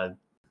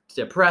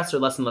depressed or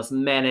less and less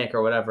manic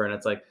or whatever. And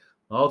it's like,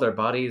 oh, their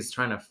body's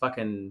trying to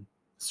fucking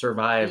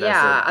survive.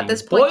 Yeah, at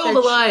this point, boiled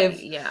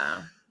alive.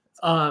 Yeah.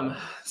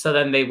 So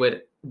then they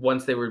would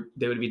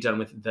be done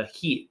with the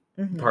heat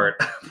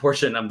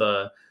portion of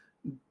the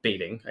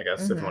bathing, I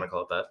guess, if you want to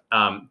call it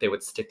that. They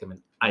would stick them in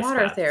ice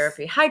water baths.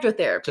 Therapy,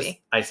 hydrotherapy, just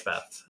ice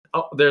baths.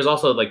 Oh, there's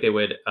also like they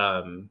would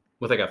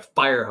with like a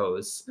fire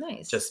hose,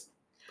 just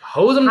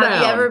hose them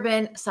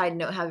down. Side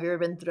note, have you ever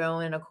been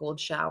thrown in a cold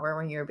shower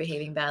when you're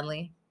behaving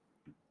badly?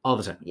 All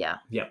the time. Yeah.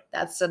 Yep.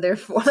 That's so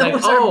therefore. Like,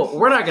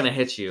 we're not gonna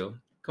hit you.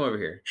 Come over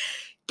here.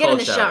 Get in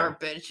the shower,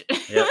 bitch.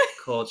 Yep.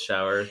 Cold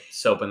shower,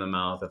 soap in the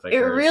mouth. If I it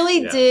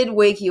really did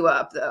wake you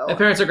up, though. My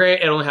parents are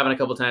great. It only happened a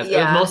couple times. Yeah.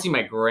 It was mostly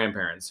my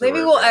grandparents. Maybe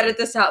we'll edit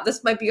this out.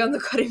 This might be on the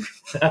cutting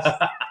room.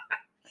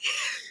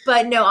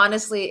 But no,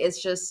 honestly,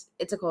 it's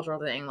a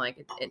cultural thing.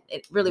 Like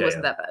it really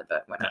wasn't that bad,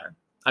 but whatever.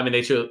 I mean,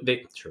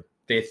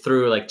 they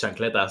threw like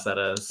chancletas at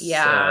us.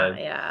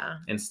 Yeah.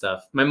 And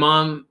stuff. My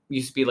mom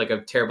used to be like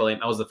a terrible.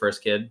 I was the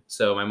first kid,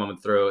 so my mom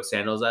would throw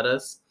sandals at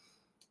us.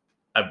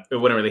 It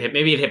wouldn't really hit.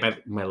 Maybe it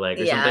hit my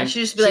leg or something.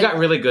 She got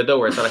really good though,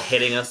 where it started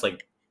hitting us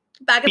like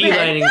back of the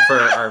head for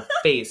our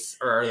face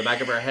or the back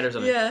of our head or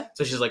something. Yeah.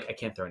 So she's like, I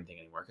can't throw anything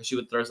anymore, because she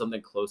would throw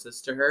something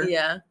closest to her.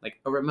 Yeah.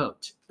 Like a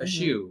remote, a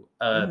shoe,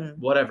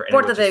 whatever.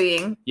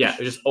 Yeah, it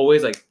was just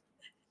always like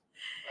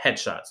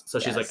headshots. So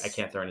she's like, I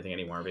can't throw anything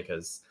anymore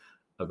because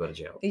I'll go to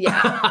jail.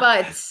 Yeah,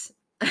 but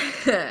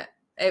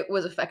it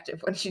was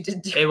effective when she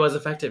did do it. It was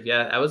effective,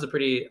 yeah. I was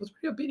pretty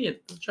obedient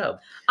child.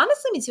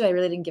 Honestly, me too. I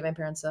really didn't give my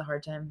parents a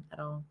hard time at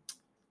all.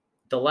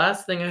 The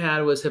last thing I had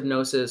was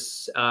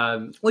hypnosis.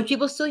 Which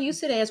people still use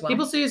today as well.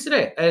 People still use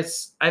today.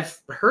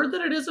 I've heard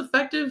that it is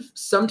effective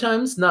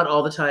sometimes, not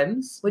all the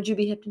times. Would you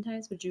be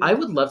hypnotized? I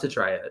would love to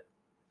try it.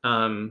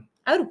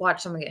 I would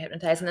watch someone get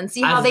hypnotized and then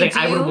see how they do.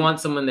 I would want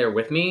someone there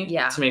with me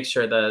to make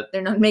sure that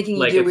they're not making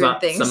you do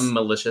weird things. Some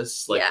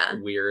malicious,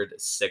 weird,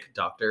 sick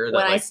doctor.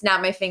 When I snap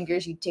my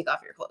fingers, you take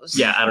off your clothes.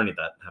 Yeah, I don't need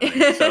that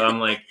happening. So I'm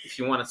like, if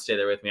you want to stay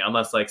there with me,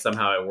 unless like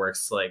somehow it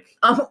works like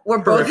we're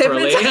both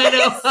hypnotized.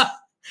 I know.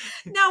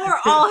 Now we're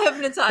all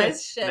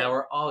hypnotized. Shit. Now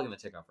we're all gonna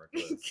take off our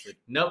clothes. Like,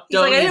 nope. He's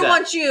like, I didn't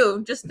want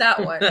you, just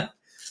that one.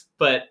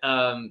 But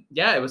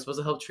it was supposed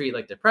to help treat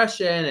like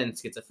depression and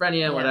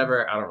schizophrenia and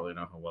whatever. I don't really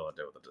know how well it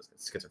did with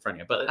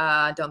schizophrenia, but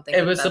I don't think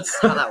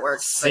that's how that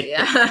works. But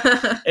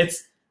yeah,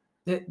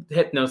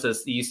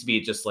 hypnosis used to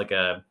be just like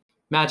a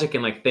magic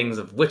and like things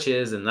of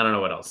witches and I don't know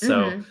what else.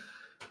 So,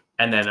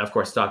 and then of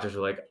course doctors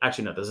were like,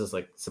 actually no, this is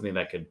like something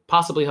that could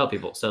possibly help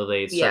people. So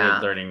they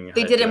started learning.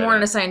 They did it more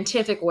in a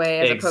scientific way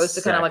as opposed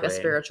to kind of like a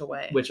spiritual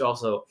way. Which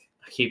also.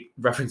 I keep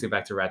referencing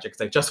back to Ratchet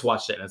because I just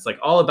watched it and it's like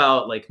all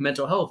about like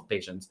mental health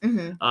patients.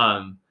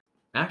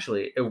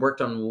 Actually, it worked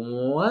on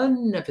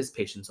one of his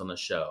patients on the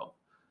show,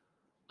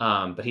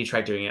 but he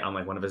tried doing it on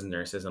like one of his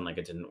nurses and like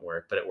it didn't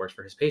work. But it worked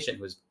for his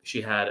patient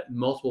she had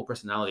multiple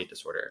personality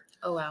disorder.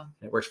 Oh wow!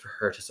 And it worked for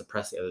her to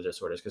suppress the other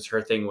disorders because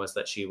her thing was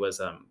that she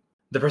was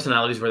the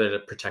personalities were there to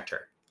protect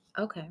her.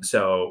 Okay.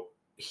 So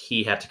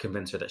he had to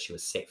convince her that she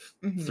was safe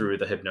through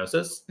the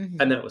hypnosis, and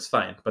then it was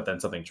fine. But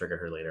then something triggered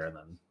her later, and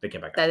then they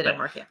came back. That didn't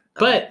work. Yeah,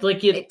 but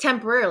like it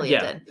temporarily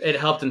did. It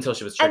helped until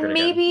she was triggered. And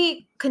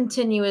maybe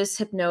continuous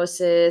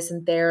hypnosis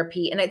and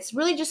therapy, and it's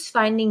really just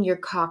finding your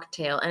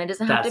cocktail. And it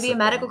doesn't have to be a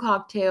medical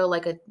cocktail,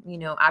 like a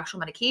actual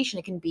medication.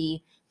 It can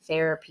be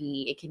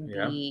therapy. It can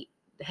be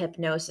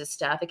hypnosis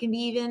stuff. It can be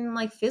even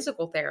like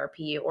physical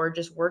therapy or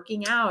just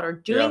working out or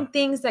doing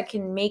things that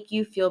can make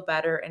you feel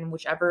better in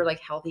whichever like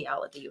healthy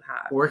outlet that you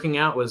have. Working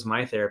out was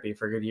my therapy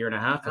for a good year and a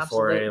half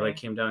before I like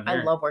came down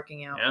here. I love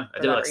working out. Yeah, I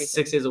did it like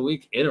 6 days a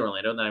week in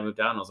Orlando. And then I moved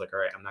down. I was like, all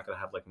right, I'm not gonna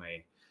have like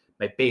my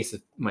base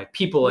of my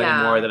people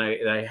anymore that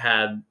I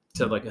had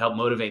to like help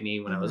motivate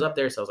me when I was up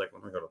there. So I was like, I'm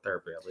gonna go to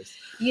therapy at least.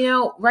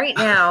 Right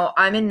now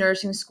I'm in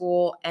nursing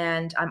school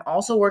and I'm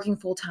also working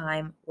full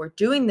time. We're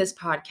doing this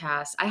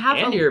podcast.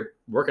 You're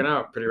working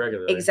out pretty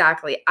regularly.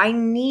 Exactly. I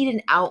need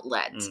an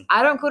outlet.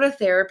 I don't go to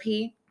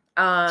therapy.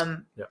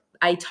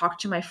 I talk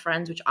to my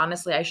friends, which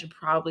honestly I should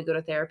probably go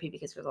to therapy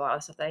because there's a lot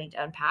of stuff that I need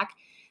to unpack.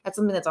 That's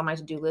something that's on my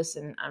to-do list,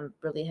 and I'm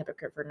really a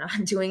hypocrite for not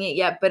doing it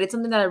yet. But it's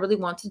something that I really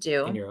want to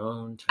do. In your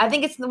own time. I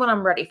think it's the one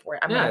I'm ready for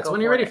it. It's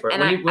when you're ready for it.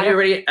 And when you're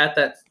ready at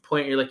that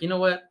point, you're like, you know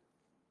what?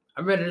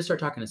 I'm ready to start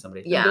talking to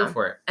somebody. Go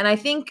for it. And I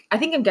think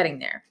I'm getting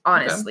there,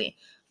 honestly. Okay.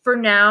 for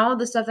now,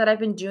 the stuff that I've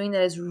been doing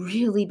that has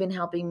really been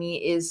helping me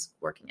is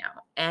working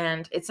out.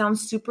 And it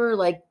sounds super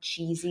like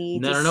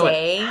cheesy to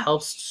say. It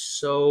helps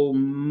so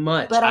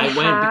much. But I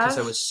went because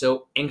I was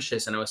so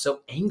anxious and I was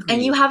so angry.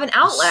 And you have an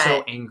outlet.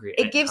 So angry.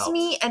 It gives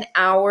me an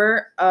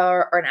hour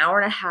or an hour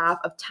and a half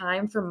of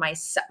time for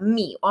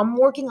me. I'm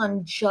working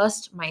on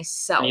just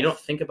myself. And you don't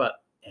think about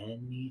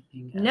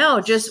anything else.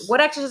 No, just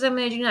what exercise I'm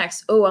going to do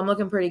next. Oh, I'm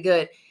looking pretty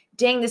good.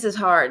 Dang, this is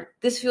hard.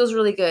 This feels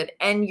really good.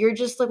 And you're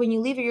just like, when you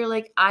leave it, you're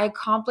like, I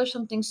accomplished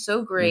something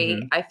so great.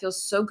 Mm-hmm. I feel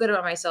so good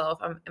about myself.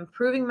 I'm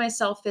improving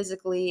myself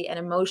physically and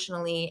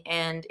emotionally.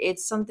 And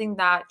it's something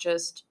that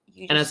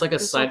and it's like a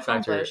side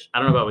factor. I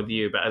don't know about with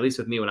you, but at least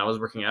with me, when I was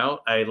working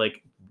out, I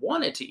like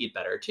wanted to eat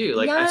better too.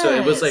 Like, yes. So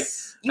it was like,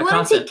 you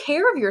want to take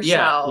care of yourself.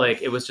 Yeah.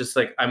 Like it was just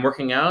like, I'm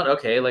working out.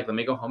 Okay. Like, let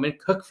me go home and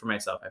cook for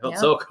myself. I felt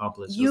so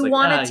accomplished. You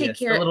want to take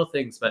care of little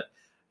things, but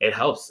it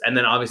helps. And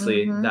then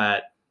obviously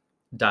that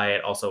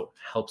diet also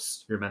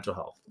helps your mental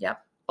health.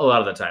 Yep. A lot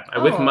of the time.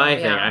 With my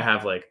thing, I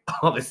have like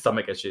all these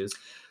stomach issues.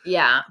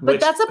 Yeah. But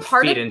that's a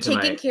part of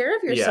taking care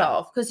of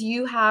yourself, because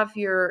you have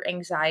your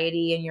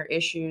anxiety and your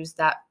issues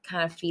that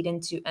kind of feed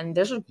into, and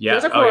there's a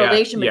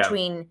correlation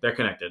between they're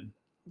connected.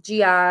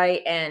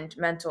 GI and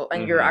mental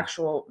and your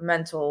actual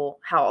mental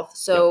health.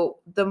 So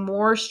the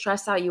more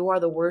stressed out you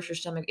are, the worse your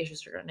stomach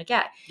issues are going to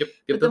get.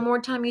 But the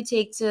more time you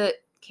take to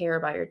care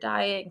about your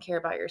diet and care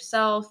about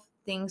yourself,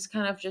 things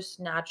kind of just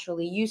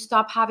naturally, you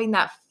stop having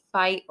that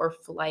fight or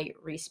flight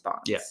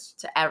response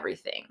to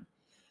everything.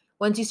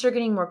 Once you start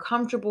getting more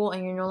comfortable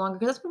and you're no longer,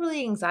 because that's what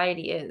really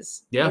anxiety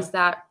is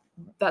that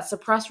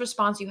suppressed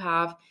response you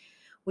have.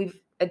 We've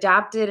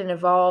adapted and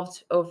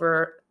evolved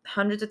over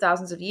hundreds of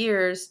thousands of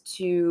years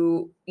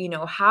to,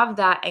 have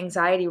that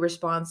anxiety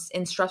response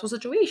in stressful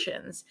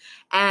situations.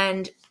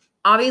 And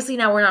obviously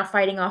now we're not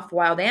fighting off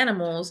wild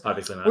animals.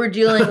 Obviously not. We're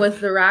dealing with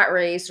the rat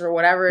race or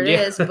whatever it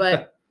is,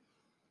 but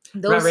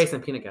rat race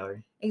and peanut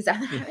gallery.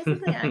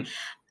 Exactly.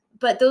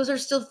 But those are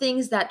still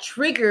things that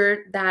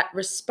trigger that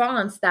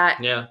response, that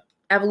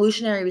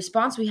evolutionary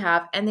response we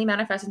have, and they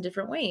manifest in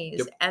different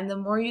ways. And the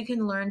more you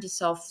can learn to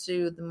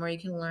self-soothe, the more you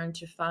can learn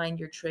to find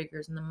your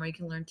triggers, and the more you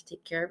can learn to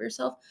take care of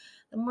yourself,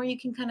 the more you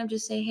can kind of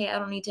just say, hey, I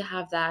don't need to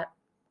have that.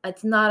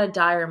 It's not a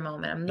dire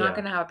moment. I'm not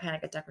going to have a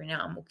panic attack right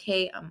now. I'm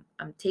okay.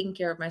 I'm taking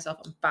care of myself.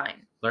 I'm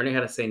fine. Learning how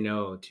to say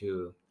no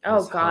to.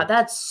 Oh God,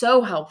 that's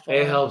so helpful.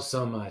 It helps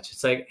so much.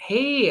 It's like,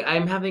 hey,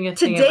 I'm having a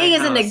thing today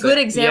isn't a good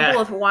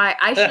example of why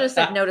I should have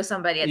said no to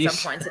somebody at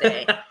some point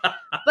today.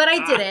 But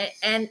I didn't.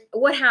 And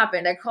what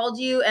happened? I called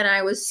you and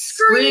I was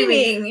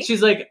screaming.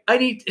 She's like,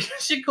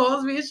 she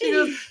calls me and she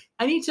goes,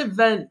 I need to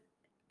vent.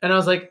 And I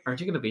was like,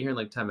 aren't you going to be here in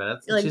like 10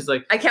 minutes? And she's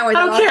like, I can't wait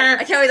that long.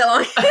 I can't wait that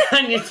long.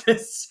 I need to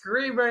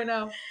scream right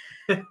now.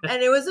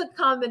 And it was a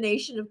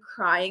combination of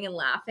crying and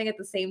laughing at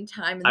the same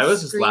time. And I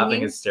was just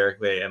laughing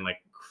hysterically and like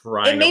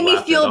crying. It made me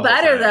feel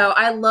better though.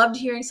 I loved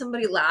hearing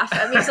somebody laugh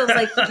at me. So I was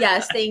like,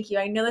 yes, thank you.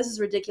 I know this is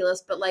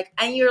ridiculous, but like,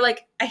 and you're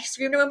like, I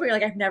screamed at one point, you're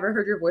like, I've never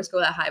heard your voice go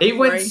that high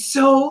before. It went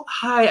so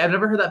high. I've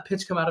never heard that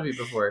pitch come out of you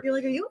before. You're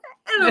like, are you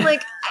okay? And I'm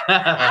like,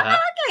 I'm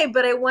okay.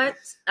 But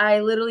I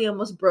literally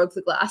almost broke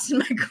the glass in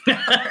my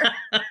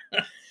car.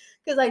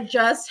 Because I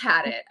just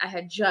had it. I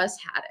had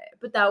just had it.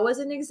 But that was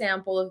an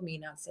example of me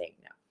not saying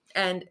no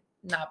and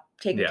not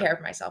taking care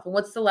of myself. And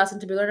what's the lesson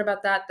to be learned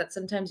about that? That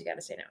sometimes you got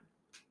to say no.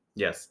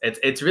 Yes.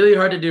 It's really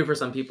hard to do for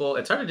some people.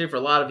 It's hard to do for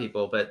a lot of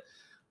people. But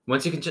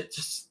once you can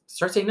just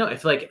start saying no,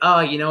 if like, oh,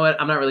 you know what?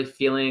 I'm not really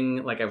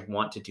feeling like I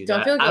want to do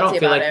that. I don't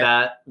feel like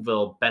that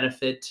will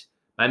benefit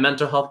my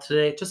mental health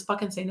today. Just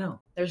fucking say no.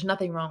 There's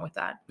nothing wrong with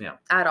that. Yeah.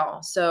 At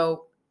all.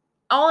 So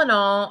all in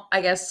all,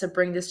 I guess to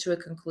bring this to a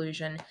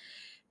conclusion,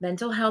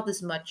 mental health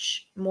is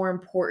much more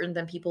important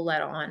than people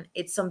let on.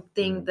 It's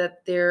something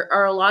that there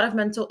are a lot of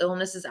mental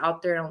illnesses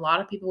out there and a lot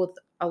of people with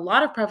a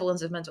lot of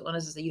prevalence of mental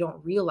illnesses that you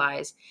don't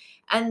realize.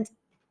 And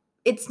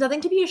it's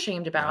nothing to be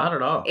ashamed about. Not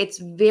at all. It's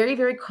very,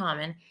 very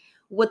common.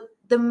 What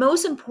the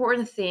most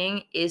important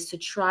thing is to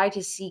try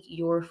to seek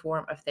your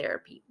form of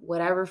therapy,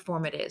 whatever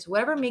form it is,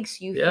 whatever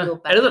makes you feel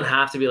better. It doesn't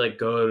have to be like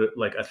go to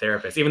like a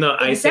therapist, even though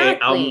I say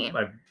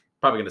I'm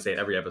probably going to say it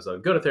every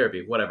episode, go to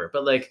therapy, whatever.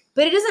 But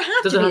it doesn't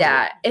have to be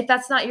that if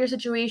that's not your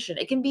situation.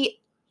 It can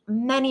be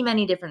many,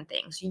 many different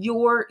things.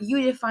 You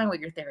define what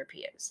your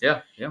therapy is.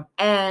 Yeah.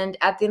 And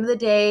at the end of the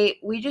day,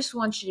 we just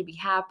want you to be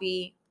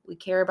happy. We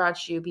care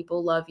about you.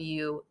 People love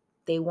you.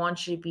 They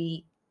want you to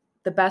be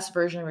the best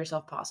version of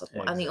yourself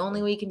possible. Exactly. And the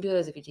only way you can do it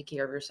is if you take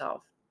care of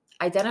yourself.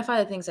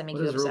 Identify the things that make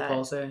you upset. What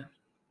does RuPaul say?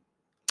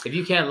 If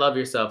you can't love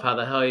yourself, how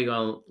the hell are you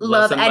going to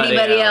love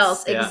anybody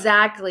else? Yeah.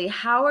 Exactly.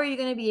 How are you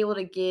going to be able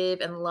to give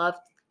and love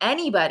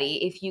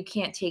anybody if you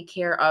can't take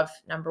care of,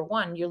 number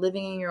one, you're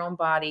living in your own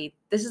body.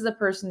 This is the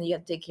person that you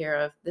have to take care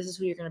of. This is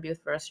who you're going to be with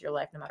for the rest of your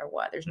life, no matter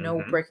what. There's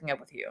no breaking up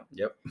with you.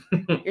 Yep.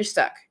 You're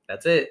stuck.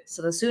 That's it.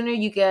 So the sooner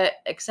you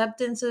get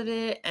acceptance of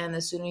it and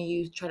the sooner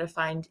you try to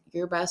find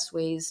your best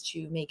ways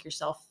to make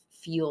yourself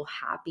feel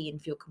happy and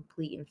feel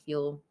complete and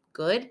feel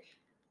good,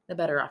 the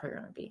better off you're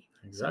going to be.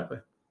 Exactly.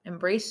 So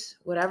embrace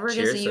whatever it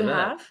is that you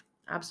have.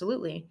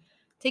 Absolutely.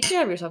 take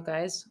care of yourself,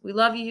 guys. We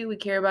love you. We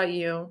care about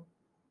you.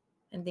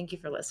 And thank you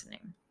for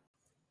listening.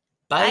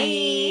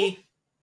 Bye. Bye.